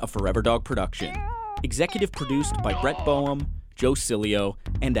been a Forever Dog production. Executive produced by Brett Boehm, Joe Cilio,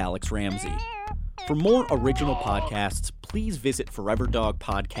 and Alex Ramsey. For more original podcasts, please visit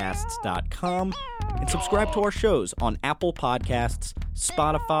foreverdogpodcasts.com and subscribe to our shows on Apple Podcasts,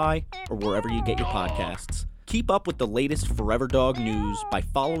 Spotify, or wherever you get your podcasts. Keep up with the latest Forever Dog news by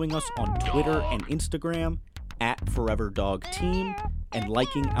following us on Twitter and Instagram @ForeverDogTeam and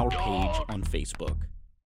liking our page on Facebook.